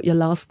know what your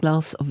last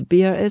glass of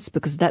beer is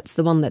because that's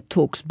the one that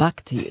talks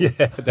back to you.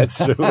 Yeah, that's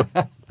true.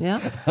 Yeah?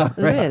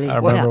 Really? I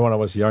remember when I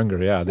was younger,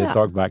 they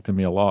talked back to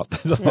me a lot.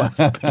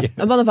 Last beer.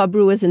 And one of our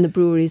brewers in the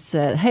brewery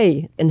said,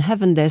 hey, in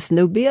heaven there's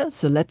no beer,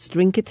 so let's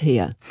drink it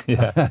here.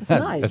 Yeah. It's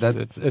nice.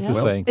 It's a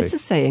saying. It's a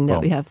saying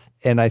that we have.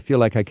 And I feel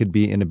like I could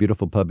be in a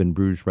beautiful pub in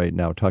Bruges right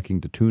now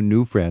talking to two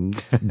new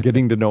friends,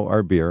 getting to know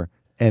our beer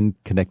and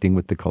connecting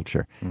with the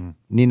culture.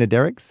 Nina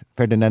Derricks,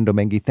 Ferdinando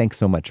Mengi, thanks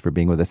so much for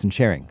being with us and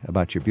sharing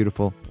about your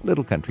beautiful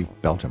little country,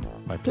 Belgium.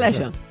 My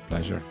Pleasure.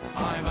 Pleasure.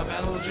 I'm a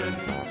Belgian,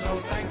 so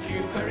thank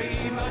you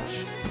very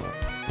much.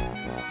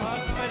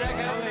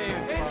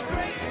 It's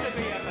great to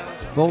be a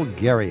Belgian.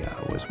 Bulgaria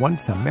was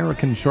once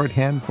American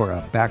shorthand for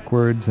a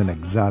backwards and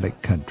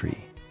exotic country.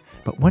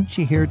 But once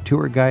you hear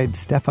tour guide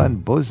Stefan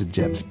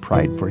Bozajev's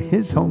pride for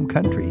his home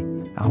country,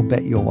 I'll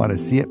bet you'll want to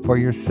see it for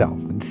yourself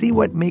and see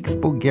what makes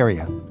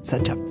Bulgaria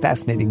such a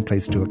fascinating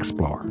place to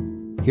explore.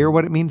 Hear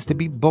what it means to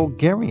be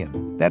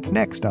Bulgarian. That's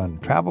next on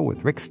Travel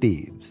with Rick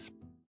Steves.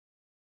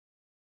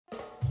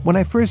 When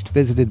I first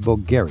visited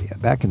Bulgaria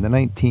back in the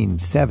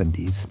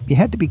 1970s, you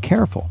had to be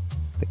careful.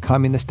 The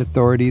communist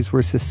authorities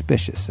were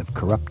suspicious of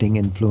corrupting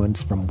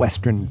influence from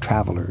Western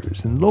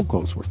travelers, and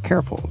locals were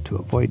careful to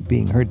avoid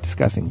being heard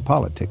discussing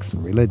politics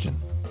and religion.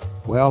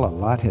 Well, a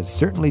lot has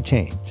certainly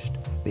changed.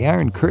 The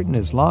Iron Curtain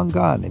is long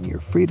gone, and you're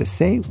free to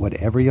say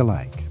whatever you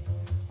like.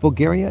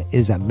 Bulgaria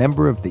is a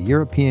member of the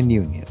European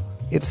Union.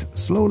 It's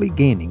slowly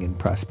gaining in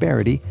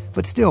prosperity,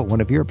 but still one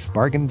of Europe's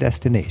bargain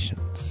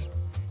destinations.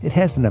 It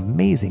has an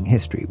amazing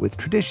history with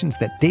traditions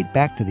that date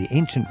back to the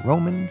ancient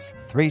Romans,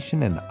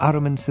 Thracian, and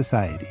Ottoman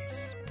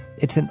societies.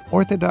 It's an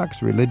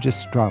Orthodox religious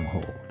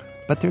stronghold,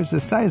 but there's a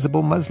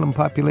sizable Muslim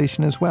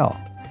population as well,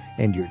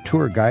 and your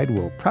tour guide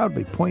will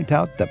proudly point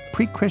out the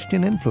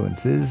pre-Christian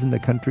influences in the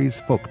country's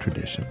folk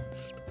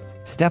traditions.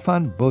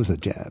 Stefan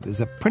Bozajev is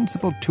a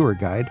principal tour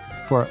guide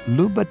for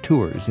Luba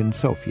Tours in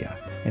Sofia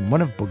and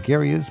one of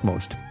Bulgaria's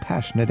most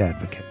passionate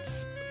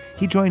advocates.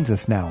 He joins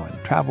us now on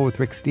Travel with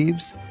Rick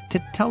Steves to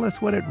tell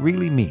us what it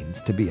really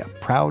means to be a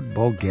proud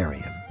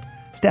Bulgarian.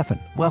 Stefan,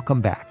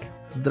 welcome back.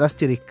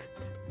 Zdrasty, Rick.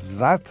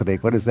 Zdrasty,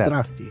 Rick. What is that?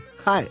 Zdrasty.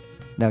 Hi.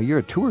 Now, you're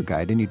a tour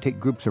guide and you take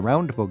groups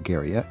around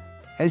Bulgaria.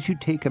 As you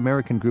take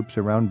American groups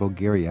around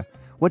Bulgaria,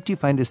 what do you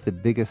find is the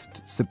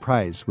biggest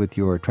surprise with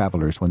your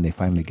travelers when they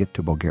finally get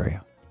to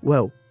Bulgaria?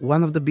 Well,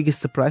 one of the biggest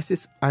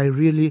surprises, I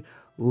really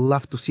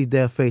love to see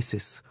their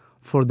faces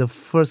for the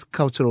first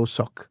cultural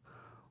shock.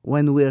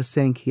 When we are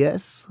saying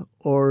yes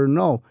or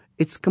no,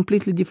 it's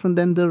completely different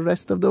than the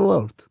rest of the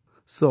world.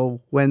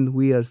 So when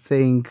we are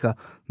saying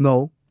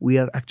no, we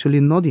are actually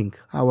nodding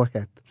our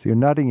head. So you're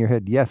nodding your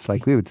head yes,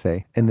 like we would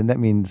say, and then that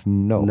means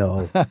no.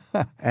 No.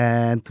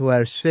 And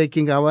we're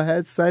shaking our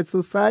heads side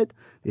to side.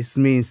 This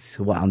means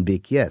one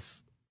big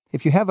yes.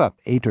 If you have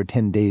 8 or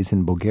 10 days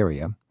in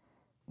Bulgaria,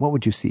 what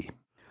would you see?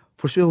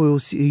 For sure, we will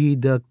see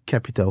the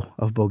capital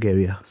of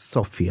Bulgaria,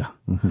 Sofia.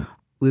 Mm-hmm.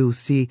 We will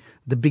see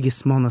the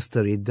biggest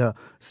monastery, the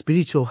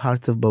spiritual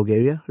heart of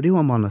Bulgaria,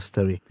 Rila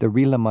Monastery. The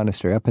Rila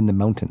Monastery up in the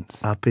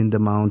mountains. Up in the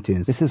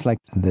mountains. This is like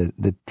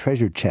the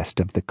treasure chest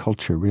of the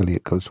culture, really.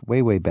 It goes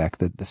way, way back,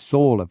 the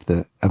soul of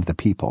the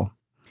people.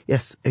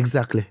 Yes,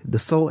 exactly. The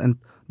soul and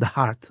the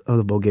heart of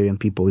the Bulgarian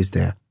people is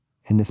there.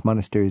 And this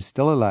monastery is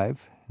still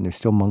alive, and there's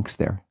still monks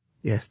there.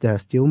 Yes, there are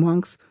still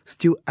monks,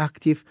 still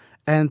active,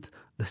 and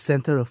the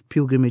center of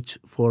pilgrimage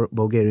for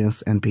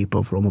Bulgarians and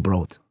people from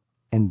abroad.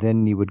 And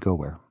then you would go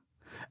where?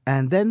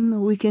 And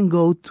then we can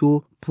go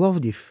to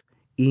Plovdiv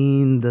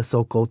in the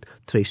so-called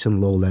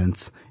Thracian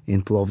lowlands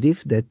in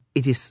Plovdiv, that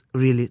it is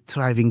really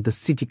thriving the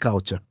city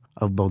culture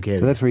of Bulgaria.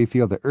 So that's where you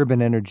feel the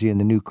urban energy and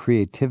the new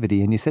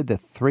creativity. And you said the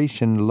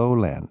Thracian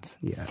lowlands.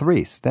 Yeah.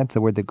 Thrace, that's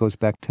a word that goes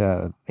back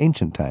to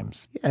ancient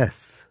times.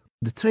 Yes.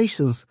 The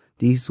Thracians,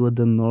 these were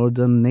the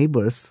northern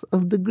neighbors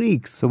of the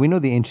Greeks. So we know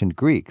the ancient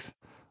Greeks.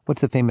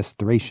 What's the famous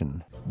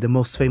Thracian? The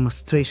most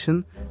famous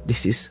Thracian,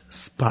 this is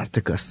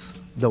Spartacus,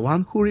 the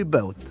one who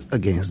rebelled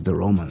against the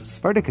Romans.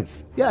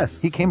 Spartacus?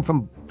 Yes. He came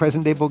from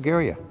present-day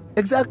Bulgaria.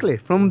 Exactly,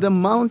 from the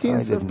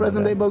mountains of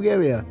present-day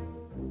Bulgaria.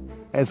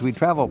 As we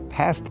travel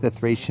past the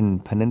Thracian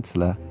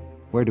peninsula,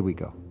 where do we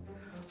go?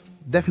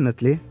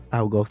 Definitely,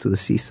 I'll go to the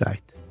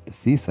seaside. The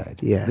seaside?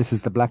 Yes. This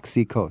is the Black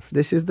Sea coast.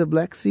 This is the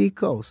Black Sea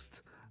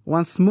coast.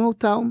 One small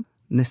town,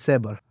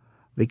 Nessebar,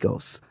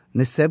 because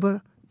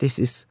Nessebar, this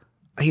is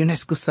a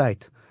UNESCO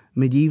site.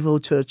 Medieval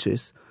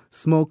churches,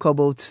 small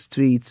cobbled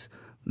streets,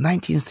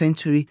 19th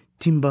century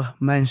timber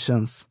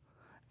mansions.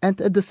 And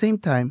at the same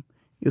time,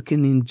 you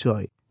can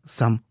enjoy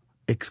some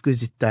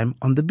exquisite time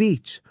on the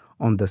beach,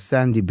 on the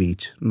sandy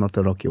beach, not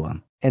a rocky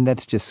one. And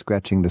that's just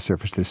scratching the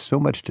surface. There's so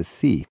much to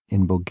see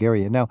in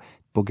Bulgaria. Now,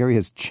 Bulgaria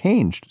has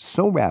changed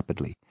so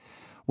rapidly.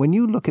 When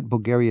you look at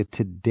Bulgaria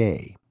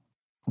today,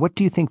 what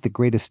do you think the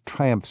greatest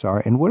triumphs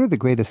are, and what are the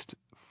greatest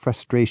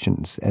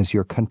frustrations as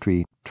your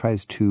country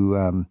tries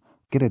to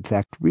get its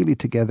act really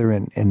together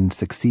and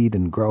succeed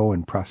and grow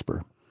and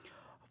prosper?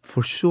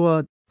 For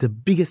sure, the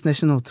biggest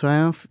national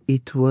triumph,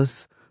 it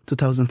was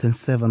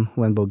 2007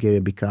 when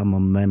Bulgaria became a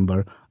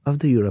member of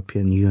the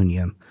European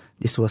Union.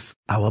 This was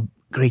our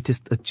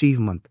greatest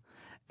achievement.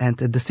 And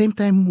at the same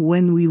time,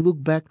 when we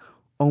look back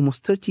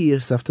almost 30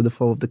 years after the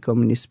fall of the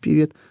communist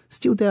period,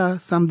 still there are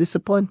some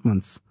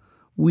disappointments.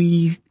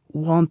 We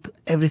want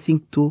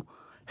everything to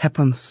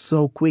happen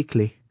so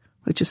quickly,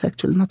 which is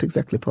actually not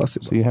exactly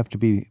possible. So you have to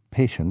be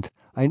patient.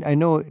 I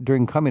know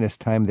during communist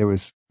time there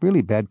was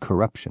really bad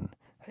corruption.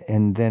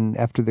 And then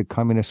after the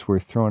communists were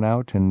thrown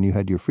out and you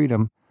had your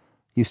freedom,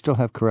 you still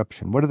have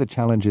corruption. What are the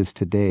challenges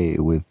today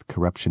with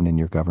corruption in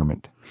your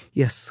government?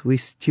 Yes, we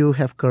still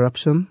have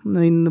corruption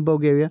in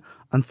Bulgaria,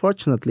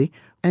 unfortunately.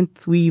 And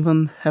we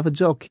even have a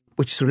joke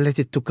which is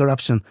related to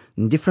corruption.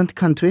 In different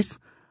countries,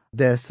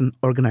 there's an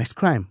organized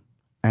crime.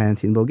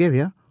 And in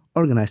Bulgaria,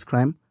 organized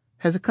crime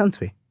has a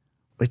country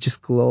which is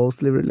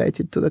closely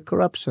related to the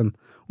corruption.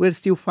 We're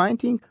still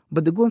fighting,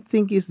 but the good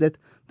thing is that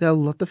there are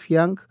a lot of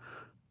young,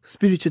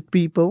 spirited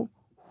people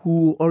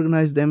who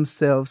organize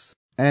themselves,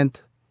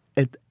 and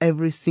at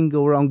every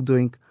single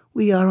wrongdoing,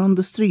 we are on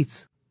the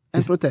streets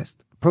and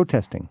protest.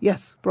 Protesting?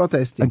 Yes,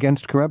 protesting.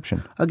 Against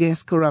corruption?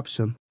 Against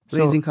corruption,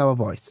 raising our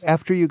voice.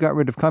 After you got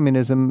rid of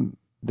communism,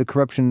 the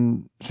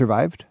corruption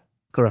survived?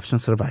 Corruption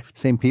survived.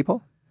 Same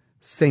people?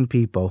 Same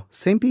people.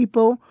 Same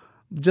people,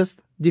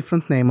 just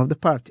different name of the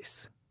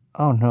parties.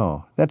 Oh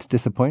no, that's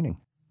disappointing.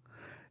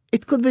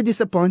 It could be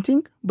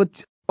disappointing,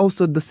 but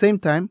also at the same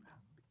time,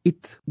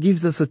 it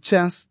gives us a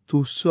chance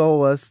to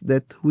show us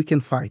that we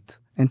can fight.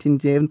 And in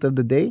the end of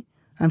the day,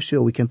 I'm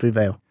sure we can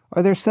prevail.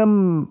 Are there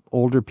some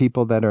older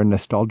people that are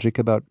nostalgic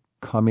about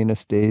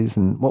communist days?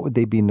 And what would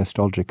they be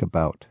nostalgic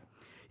about?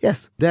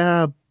 Yes, there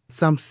are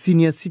some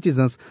senior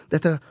citizens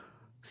that are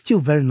still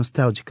very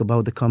nostalgic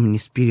about the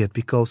communist period,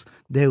 because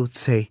they would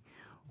say,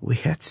 we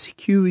had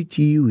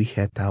security, we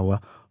had our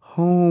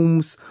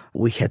homes,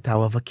 we had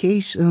our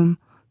vacation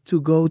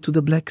to go to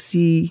the Black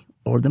Sea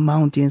or the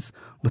mountains,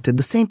 but at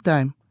the same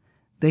time,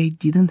 they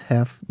didn't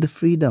have the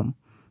freedom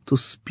to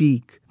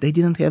speak. They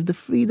didn't have the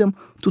freedom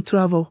to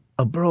travel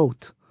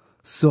abroad.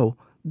 So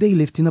they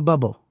lived in a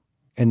bubble.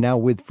 And now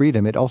with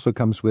freedom, it also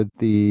comes with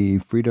the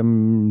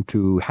freedom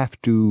to have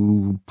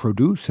to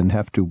produce and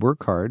have to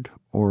work hard,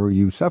 or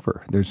you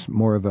suffer. There's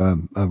more of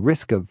a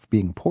risk of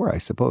being poor, I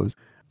suppose.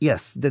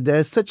 Yes, there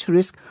is such a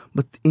risk,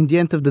 but in the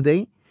end of the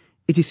day,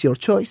 it is your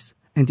choice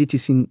and it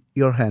is in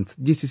your hands.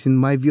 This is, in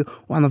my view,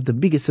 one of the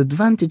biggest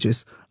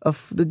advantages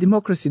of the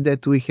democracy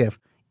that we have.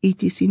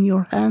 It is in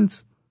your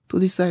hands to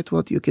decide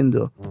what you can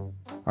do.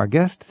 Our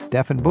guest,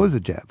 Stefan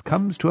Bozajev,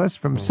 comes to us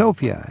from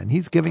Sofia, and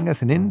he's giving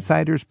us an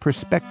insider's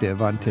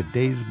perspective on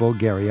today's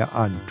Bulgaria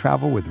on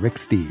Travel with Rick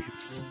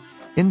Steves.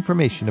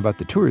 Information about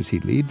the tours he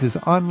leads is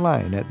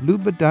online at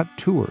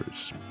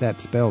luba.tours.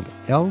 That's spelled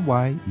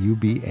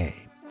Lyuba.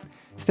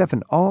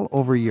 Stefan, all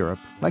over Europe,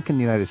 like in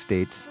the United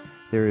States,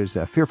 there is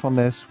a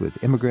fearfulness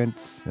with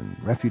immigrants and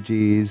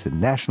refugees, and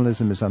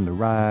nationalism is on the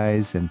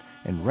rise, and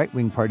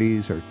right-wing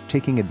parties are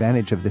taking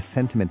advantage of this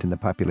sentiment in the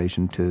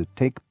population to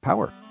take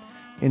power.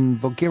 In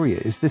Bulgaria,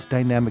 is this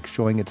dynamic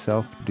showing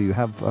itself? Do you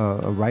have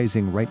a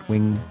rising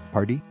right-wing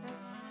party?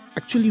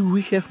 Actually,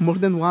 we have more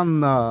than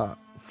one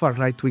far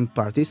right-wing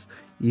parties.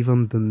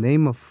 Even the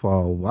name of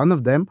one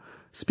of them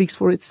speaks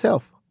for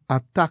itself.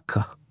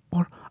 Ataka,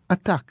 or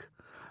Attack.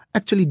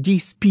 Actually,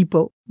 these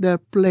people, they're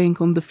playing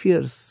on the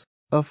fears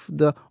of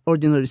the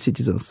ordinary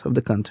citizens of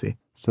the country.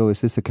 So is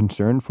this a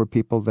concern for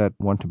people that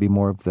want to be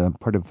more of the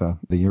part of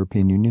the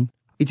European Union?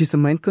 It is a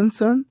main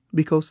concern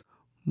because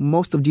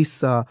most of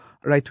these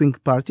right-wing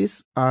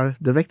parties are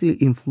directly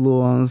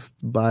influenced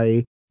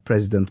by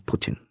President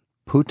Putin.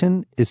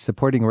 Putin is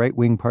supporting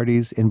right-wing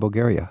parties in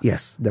Bulgaria?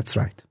 Yes, that's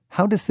right.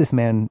 How does this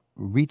man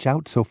reach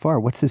out so far?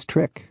 What's his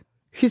trick?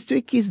 His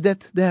trick is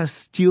that there are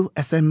still,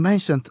 as I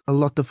mentioned, a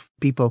lot of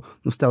people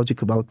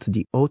nostalgic about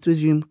the old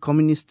regime,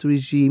 communist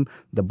regime,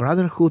 the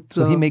brotherhood.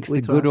 So he makes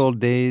the good Russia. old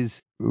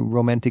days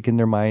romantic in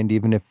their mind,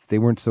 even if they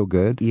weren't so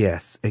good?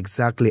 Yes,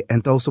 exactly.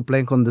 And also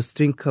playing on the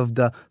string of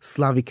the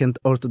Slavic and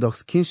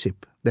Orthodox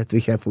kinship that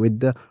we have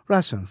with the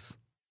Russians.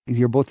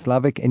 You're both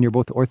Slavic and you're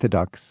both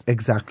Orthodox.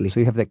 Exactly.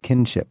 So you have that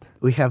kinship.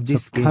 We have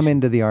this So come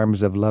into the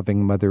arms of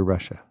loving Mother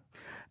Russia.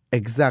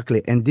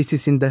 Exactly. And this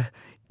is in the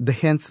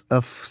hands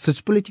of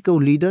such political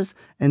leaders,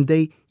 and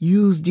they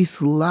use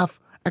this love.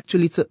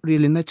 Actually, it's a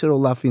really natural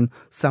love in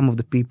some of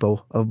the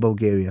people of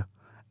Bulgaria.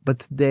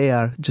 But they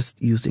are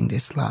just using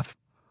this love.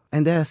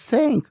 And they are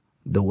saying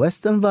the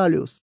Western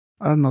values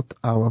are not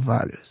our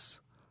values.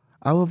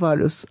 Our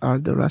values are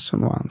the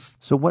Russian ones.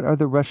 So what are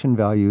the Russian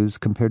values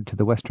compared to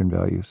the Western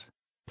values?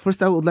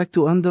 First, I would like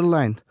to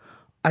underline,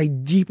 I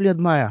deeply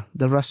admire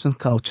the Russian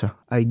culture.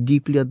 I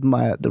deeply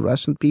admire the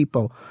Russian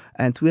people.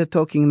 And we are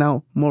talking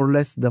now more or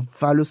less the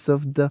values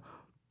of the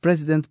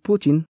President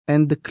Putin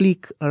and the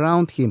clique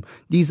around him.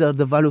 These are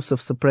the values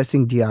of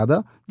suppressing the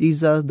other.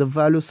 These are the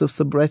values of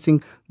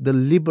suppressing the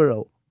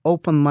liberal,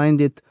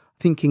 open-minded,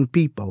 thinking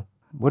people.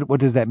 What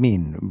does that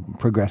mean,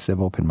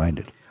 progressive,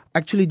 open-minded?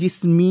 Actually,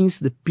 this means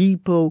the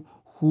people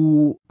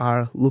who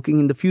are looking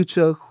in the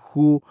future,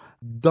 who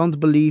don't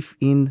believe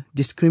in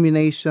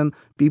discrimination,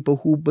 people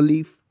who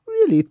believe,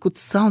 really, it could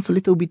sound a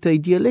little bit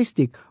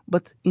idealistic,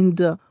 but in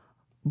the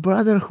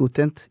brotherhood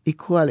and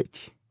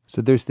equality.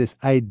 So there's this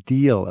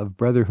ideal of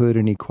brotherhood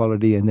and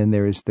equality, and then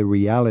there is the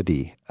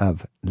reality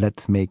of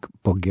let's make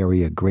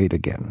Bulgaria great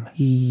again.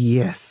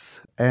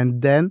 Yes,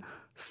 and then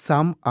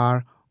some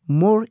are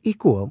more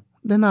equal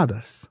than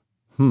others.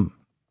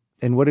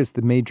 And what is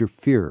the major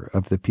fear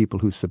of the people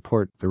who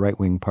support the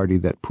right-wing party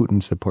that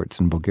Putin supports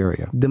in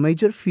Bulgaria? The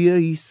major fear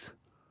is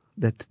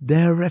that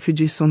there are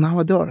refugees on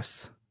our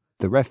doors.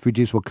 The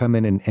refugees will come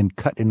in and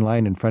cut in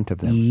line in front of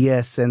them.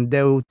 Yes, and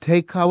they will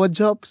take our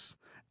jobs,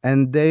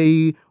 and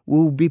they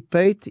will be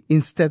paid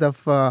instead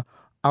of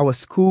our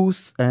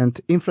schools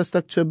and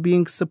infrastructure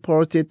being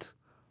supported.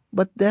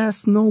 But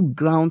there's no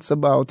grounds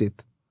about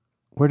it.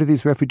 Where do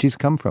these refugees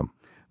come from?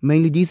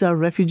 Mainly these are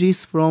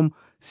refugees from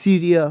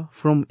Syria,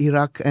 from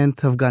Iraq and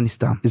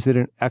Afghanistan. Is it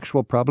an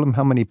actual problem?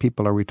 How many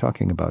people are we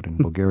talking about in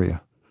Bulgaria?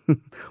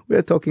 We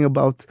are talking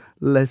about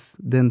less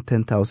than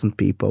 10,000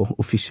 people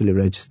officially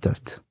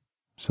registered.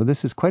 So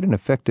this is quite an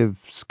effective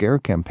scare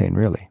campaign,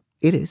 really.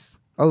 It is.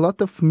 A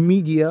lot of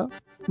media,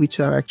 which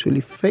are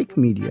actually fake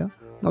media,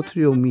 not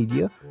real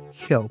media,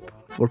 help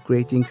for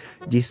creating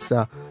this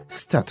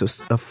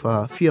status of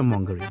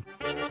fear-mongering.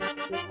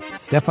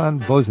 Stefan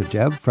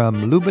Bozajev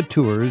from Luba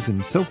Tours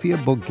in Sofia,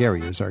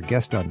 Bulgaria is our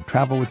guest on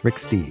Travel with Rick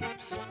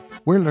Steves.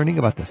 We're learning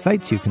about the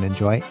sights you can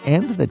enjoy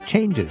and the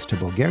changes to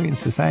Bulgarian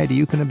society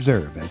you can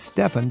observe as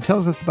Stefan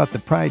tells us about the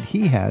pride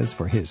he has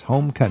for his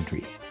home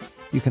country.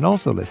 You can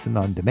also listen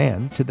on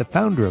demand to the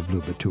founder of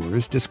Luba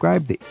Tours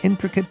describe the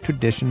intricate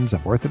traditions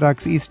of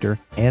Orthodox Easter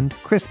and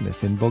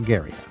Christmas in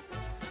Bulgaria.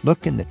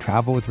 Look in the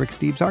Travel with Rick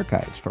Steves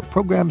archives for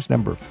programs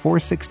number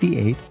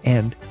 468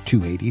 and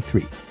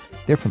 283.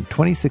 They're from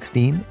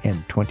 2016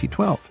 and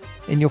 2012,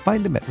 and you'll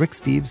find them at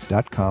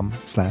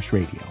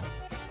ricksteves.com/radio.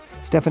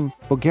 Stefan,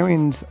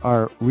 Bulgarians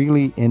are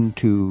really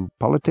into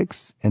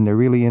politics, and they're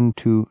really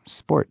into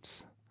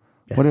sports.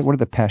 Yes. What are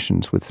the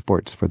passions with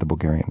sports for the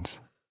Bulgarians?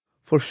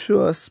 For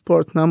sure,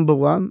 sport number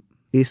one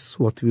is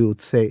what we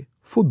would say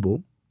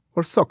football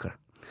or soccer.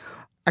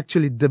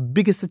 Actually, the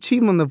biggest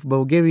achievement of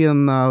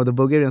the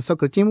Bulgarian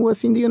soccer team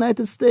was in the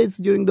United States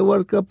during the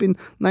World Cup in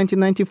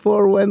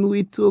 1994 when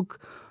we took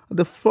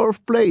the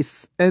fourth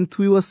place, and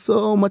we were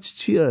so much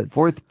cheered.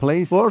 Fourth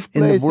place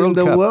in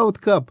the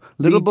World Cup.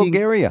 Little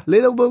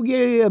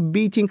Bulgaria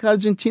beating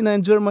Argentina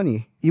and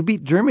Germany. You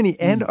beat Germany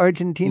and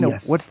Argentina.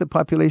 Yes. What's the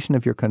population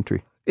of your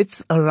country?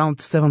 It's around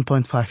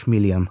 7.5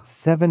 million.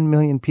 7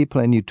 million people,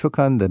 and you took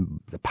on the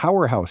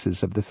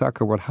powerhouses of the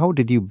soccer world. How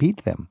did you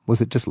beat them? Was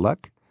it just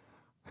luck?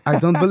 I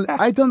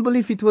don't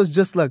believe it was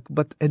just luck,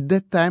 but at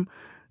that time,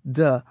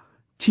 the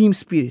team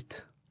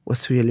spirit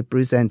was really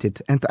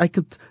presented. And I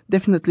could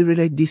definitely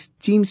relate this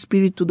team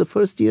spirit to the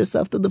first years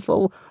after the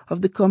fall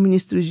of the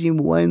communist regime,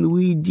 when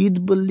we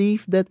did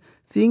believe that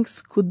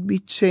things could be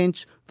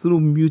changed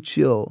through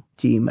mutual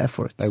team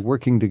efforts. By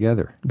working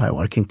together.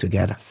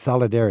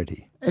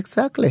 Solidarity.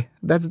 Exactly.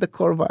 That's the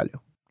core value.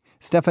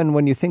 Stefan,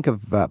 when you think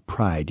of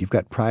pride, you've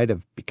got pride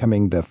of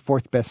becoming the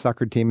fourth best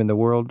soccer team in the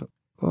world.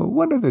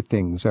 What other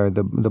things are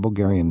the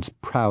Bulgarians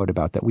proud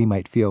about that we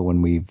might feel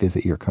when we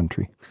visit your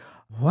country?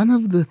 One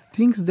of the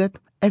things that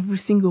every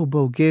single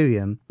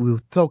Bulgarian will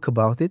talk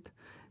about it,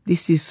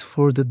 this is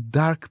for the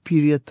dark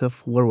period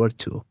of World War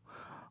II.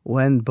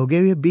 When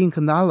Bulgaria, being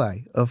an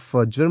ally of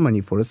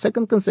Germany for a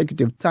second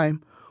consecutive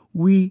time,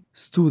 we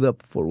stood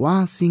up for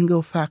one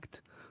single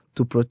fact,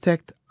 to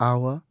protect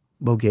our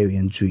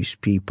Bulgarian Jewish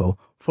people.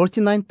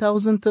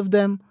 49,000 of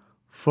them,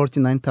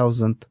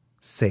 49,000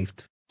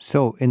 saved.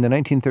 So in the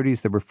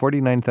 1930s, there were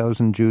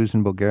 49,000 Jews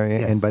in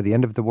Bulgaria, and by the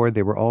end of the war,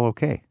 they were all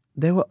okay.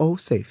 They were all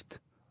saved.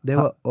 They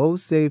were all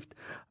saved.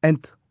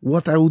 And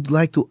what I would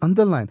like to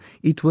underline,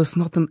 it was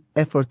not an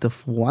effort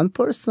of one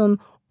person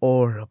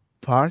or a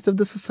part of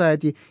the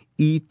society.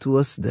 It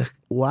was the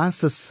one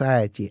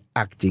society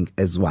acting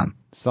as one.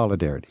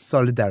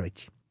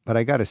 Solidarity. But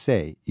I got to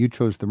say, you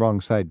chose the wrong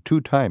side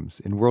 2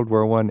 times. In World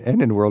War I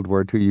and in World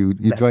War II, you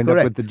joined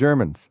up with the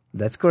Germans.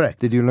 That's correct.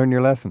 Did you learn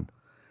your lesson?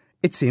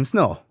 It seems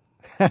no.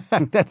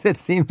 It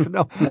seems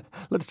no.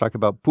 Let's talk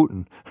about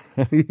Putin.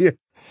 Yeah.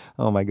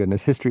 Oh, my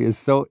goodness. History is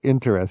so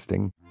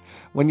interesting.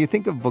 When you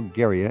think of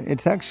Bulgaria,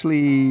 it's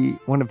actually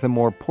one of the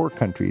more poor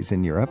countries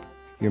in Europe.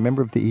 You're a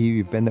member of the EU.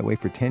 You've been that way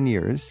for 10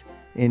 years.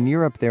 In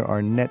Europe, there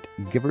are net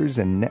givers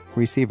and net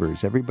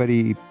receivers.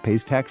 Everybody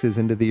pays taxes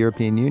into the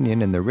European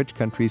Union, and the rich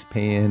countries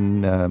pay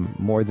in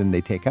more than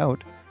they take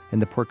out,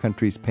 and the poor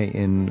countries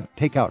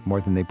take out more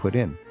than they put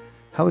in.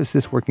 How is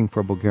this working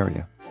for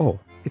Bulgaria? Oh,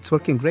 it's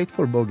working great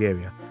for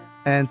Bulgaria.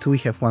 And we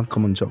have one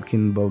common joke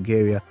in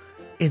Bulgaria.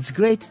 It's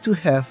great to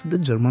have the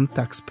German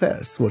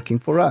taxpayers working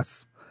for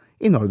us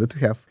in order to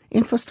have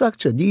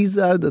infrastructure. These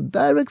are the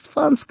direct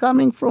funds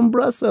coming from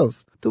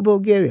Brussels to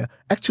Bulgaria.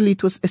 Actually,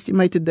 it was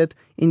estimated that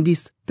in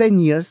these 10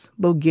 years,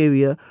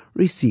 Bulgaria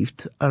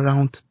received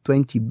around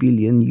 20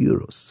 billion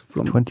euros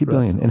from 20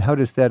 Brussels. billion. And how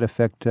does that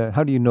affect,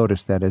 how do you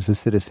notice that as a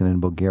citizen in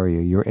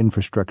Bulgaria, your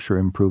infrastructure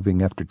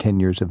improving after 10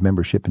 years of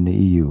membership in the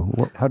EU?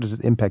 How does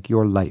it impact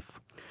your life?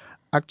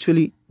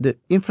 Actually, the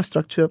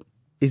infrastructure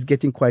is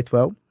getting quite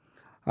well.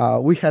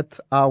 We had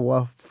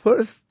our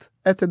first,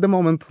 at the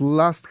moment,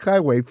 last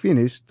highway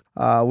finished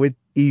with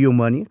EU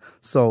money,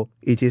 so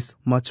it is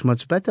much,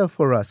 much better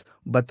for us.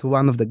 But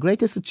one of the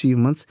greatest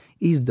achievements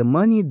is the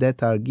money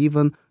that are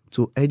given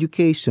to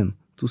education,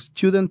 to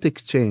student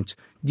exchange.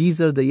 These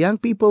are the young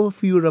people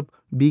of Europe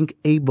being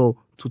able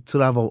to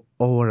travel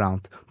all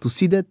around, to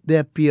see that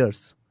their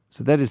peers.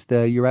 So that is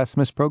the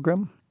Erasmus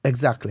program?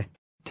 Exactly.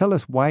 Tell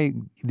us why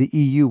the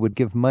EU would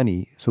give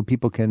money so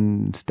people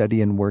can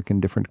study and work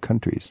in different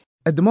countries.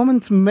 At the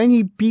moment,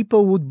 many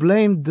people would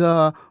blame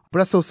the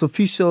Brussels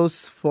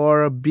officials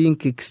for being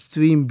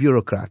extreme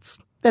bureaucrats.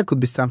 There could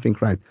be something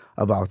right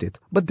about it.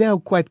 But they are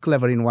quite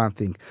clever in one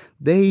thing.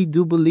 They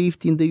do believe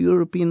in the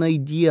European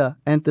idea,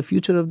 and the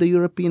future of the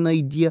European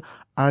idea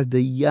are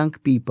the young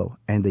people.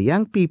 And the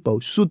young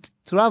people should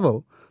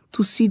travel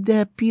to see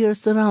their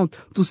peers around,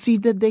 to see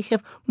that they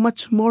have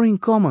much more in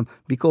common,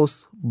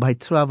 because by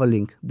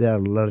traveling, they are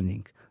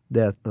learning.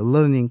 They are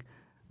learning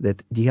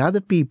that the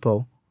other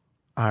people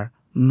are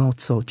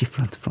not so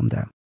different from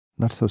them.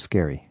 Not so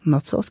scary.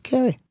 Not so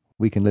scary.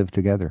 We can live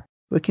together.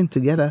 Working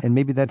together. And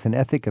maybe that's an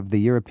ethic of the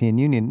European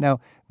Union. Now,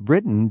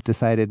 Britain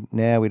decided,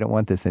 we don't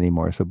want this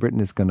anymore. So Britain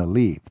is going to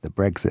leave the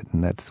Brexit,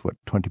 and that's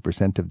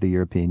 20% of the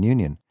European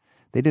Union.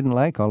 They didn't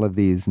like all of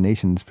these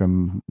nations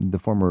from the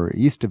former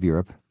east of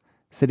Europe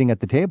sitting at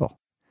the table.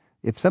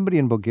 If somebody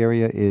in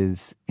Bulgaria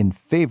is in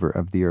favor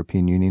of the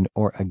European Union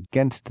or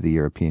against the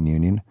European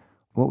Union,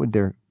 what would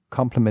their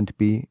compliment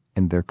be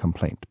and their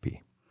complaint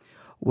be?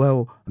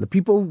 Well, the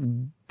people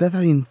that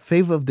are in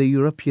favor of the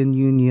European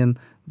Union,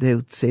 they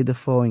would say the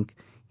following.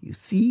 You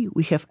see,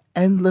 we have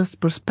endless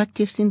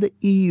perspectives in the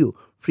EU.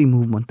 Free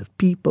movement of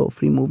people,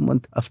 free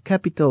movement of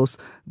capitals,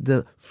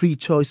 the free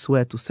choice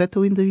where to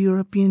settle in the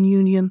European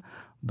Union.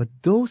 But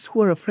those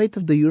who are afraid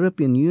of the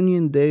European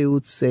Union, they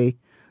would say,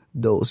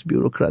 those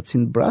bureaucrats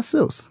in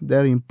Brussels,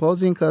 they're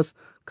imposing us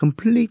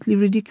completely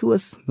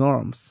ridiculous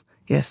norms.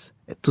 Yes,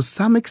 to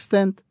some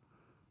extent,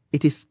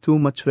 it is too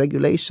much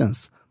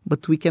regulations.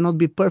 But we cannot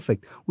be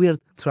perfect. We are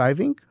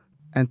thriving,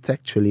 and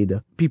actually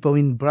the people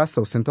in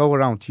Brussels and all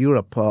around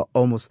Europe,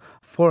 almost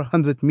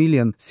 400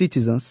 million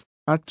citizens,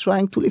 are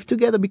trying to live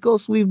together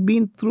because we've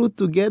been through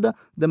together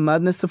the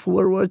madness of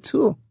World War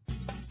II.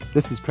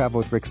 This is Travel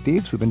with Rick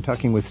Steves. We've been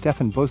talking with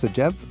Stefan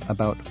Bozajev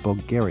about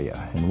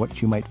Bulgaria and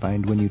what you might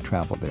find when you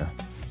travel there.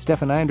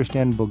 Stefan, I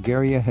understand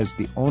Bulgaria has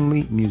the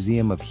only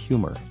museum of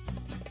humor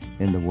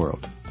in the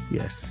world.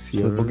 Yes. So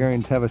the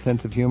Bulgarians have a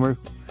sense of humor?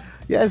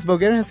 Yes,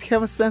 Bulgarians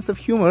have a sense of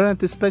humor,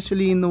 and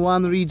especially in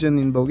one region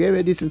in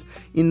Bulgaria. This is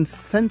in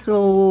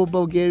central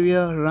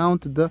Bulgaria,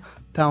 around the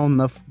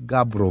town of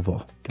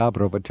Gabrovo.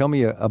 Gabrovo. Tell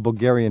me a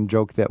Bulgarian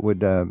joke that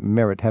would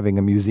merit having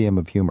a museum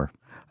of humor.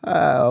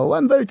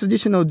 One very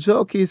traditional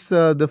joke is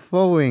the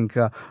following.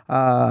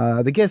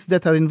 The guests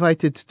that are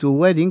invited to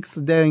weddings,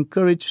 they're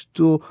encouraged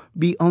to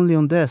be only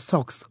on their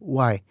socks.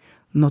 Why?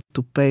 Not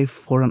to pay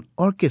for an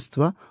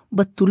orchestra,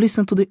 but to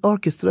listen to the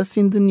orchestras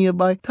in the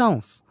nearby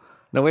towns.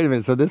 Now, wait a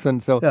minute. So this one,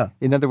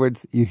 in other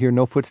words, you hear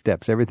no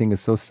footsteps. Everything is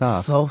so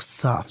soft. So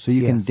soft, So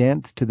you can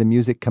dance to the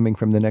music coming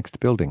from the next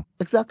building.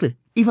 Exactly.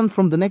 Even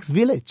from the next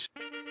village.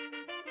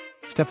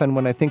 Stefan,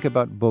 when I think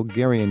about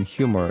Bulgarian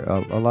humor,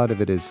 a lot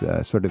of it is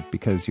sort of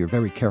because you're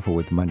very careful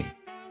with money.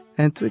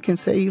 And we can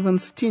say even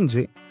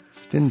stingy.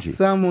 Stingy.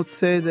 Some would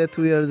say that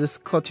we are the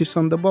Scottish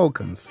on the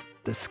Balkans.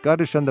 The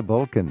Scottish on the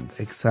Balkans.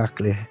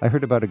 Exactly. I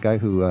heard about a guy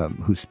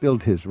who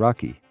spilled his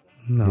Rocky.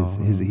 No.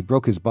 He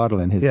broke his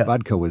bottle and his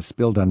vodka was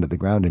spilled onto the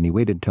ground, and he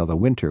waited till the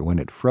winter when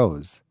it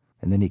froze,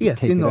 and then he could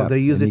take it up. They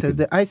use it as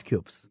the ice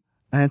cubes.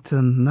 And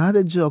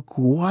another joke,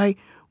 why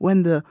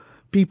when the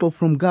people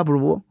from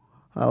Gabrovo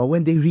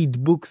when they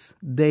read books,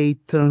 they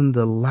turn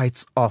the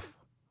lights off.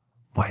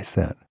 Why is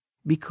that?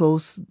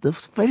 Because the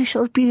very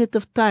short period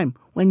of time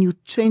when you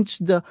change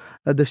the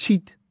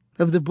sheet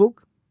of the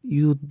book,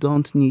 you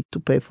don't need to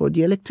pay for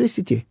the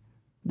electricity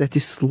that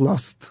is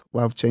lost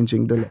while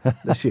changing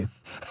the sheet.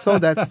 So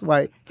that's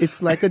why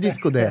it's like a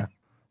disco there,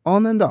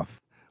 on and off.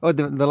 Oh,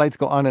 the lights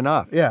go on and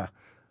off. Yeah.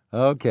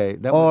 Okay.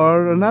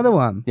 Another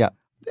one. Yeah.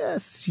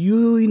 Yes,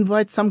 you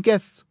invite some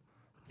guests.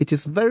 It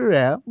is very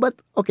rare,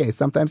 but okay,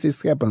 sometimes it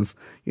happens.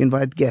 You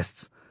invite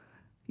guests.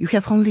 You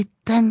have only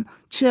 10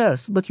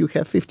 chairs, but you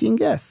have 15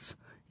 guests.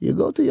 You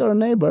go to your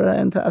neighbor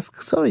and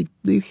ask, sorry,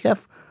 do you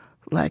have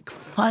like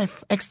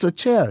 5 extra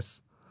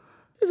chairs?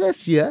 He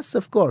says, yes,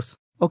 of course.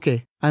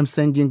 Okay, I'm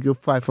sending you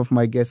 5 of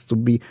my guests to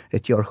be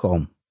at your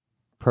home.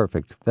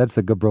 Perfect. That's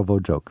a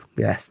Gabrovo joke.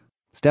 Yes.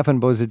 Stefan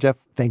Bozicev,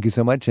 thank you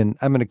so much. And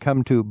I'm going to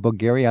come to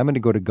Bulgaria. I'm going to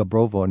go to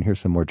Gabrovo and hear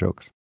some more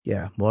jokes.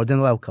 Yeah, more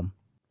than welcome.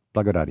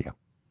 Blagodaria.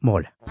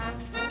 More.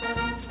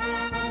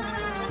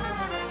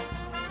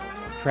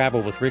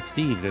 Travel with Rick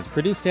Steves is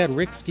produced at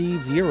Rick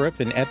Steves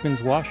Europe in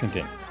Edmonds,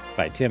 Washington,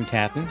 by Tim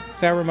Tatton,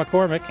 Sarah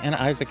McCormick, and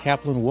Isaac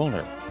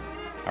Kaplan-Woolner.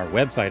 Our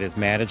website is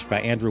managed by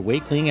Andrew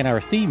Wakeling, and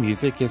our theme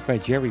music is by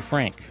Jerry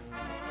Frank.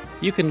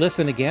 You can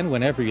listen again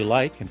whenever you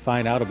like and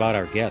find out about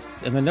our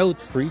guests and the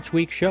notes for each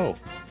week's show.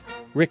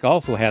 Rick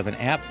also has an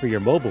app for your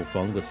mobile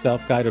phone with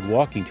self-guided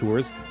walking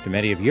tours to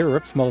many of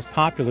Europe's most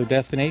popular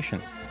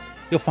destinations.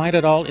 You'll find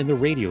it all in the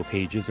radio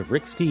pages of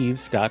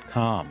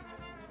ricksteves.com.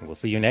 And we'll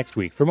see you next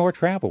week for more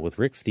Travel with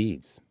Rick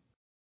Steves.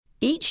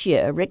 Each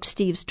year, Rick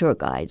Steves tour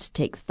guides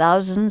take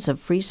thousands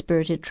of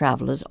free-spirited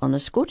travelers on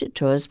escorted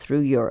tours through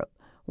Europe,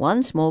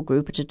 one small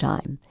group at a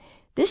time.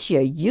 This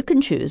year, you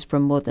can choose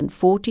from more than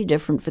 40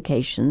 different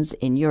vacations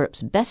in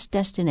Europe's best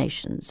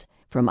destinations,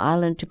 from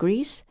Ireland to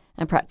Greece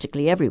and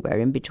practically everywhere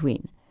in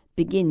between.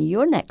 Begin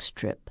your next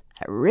trip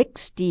at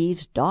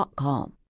ricksteves.com.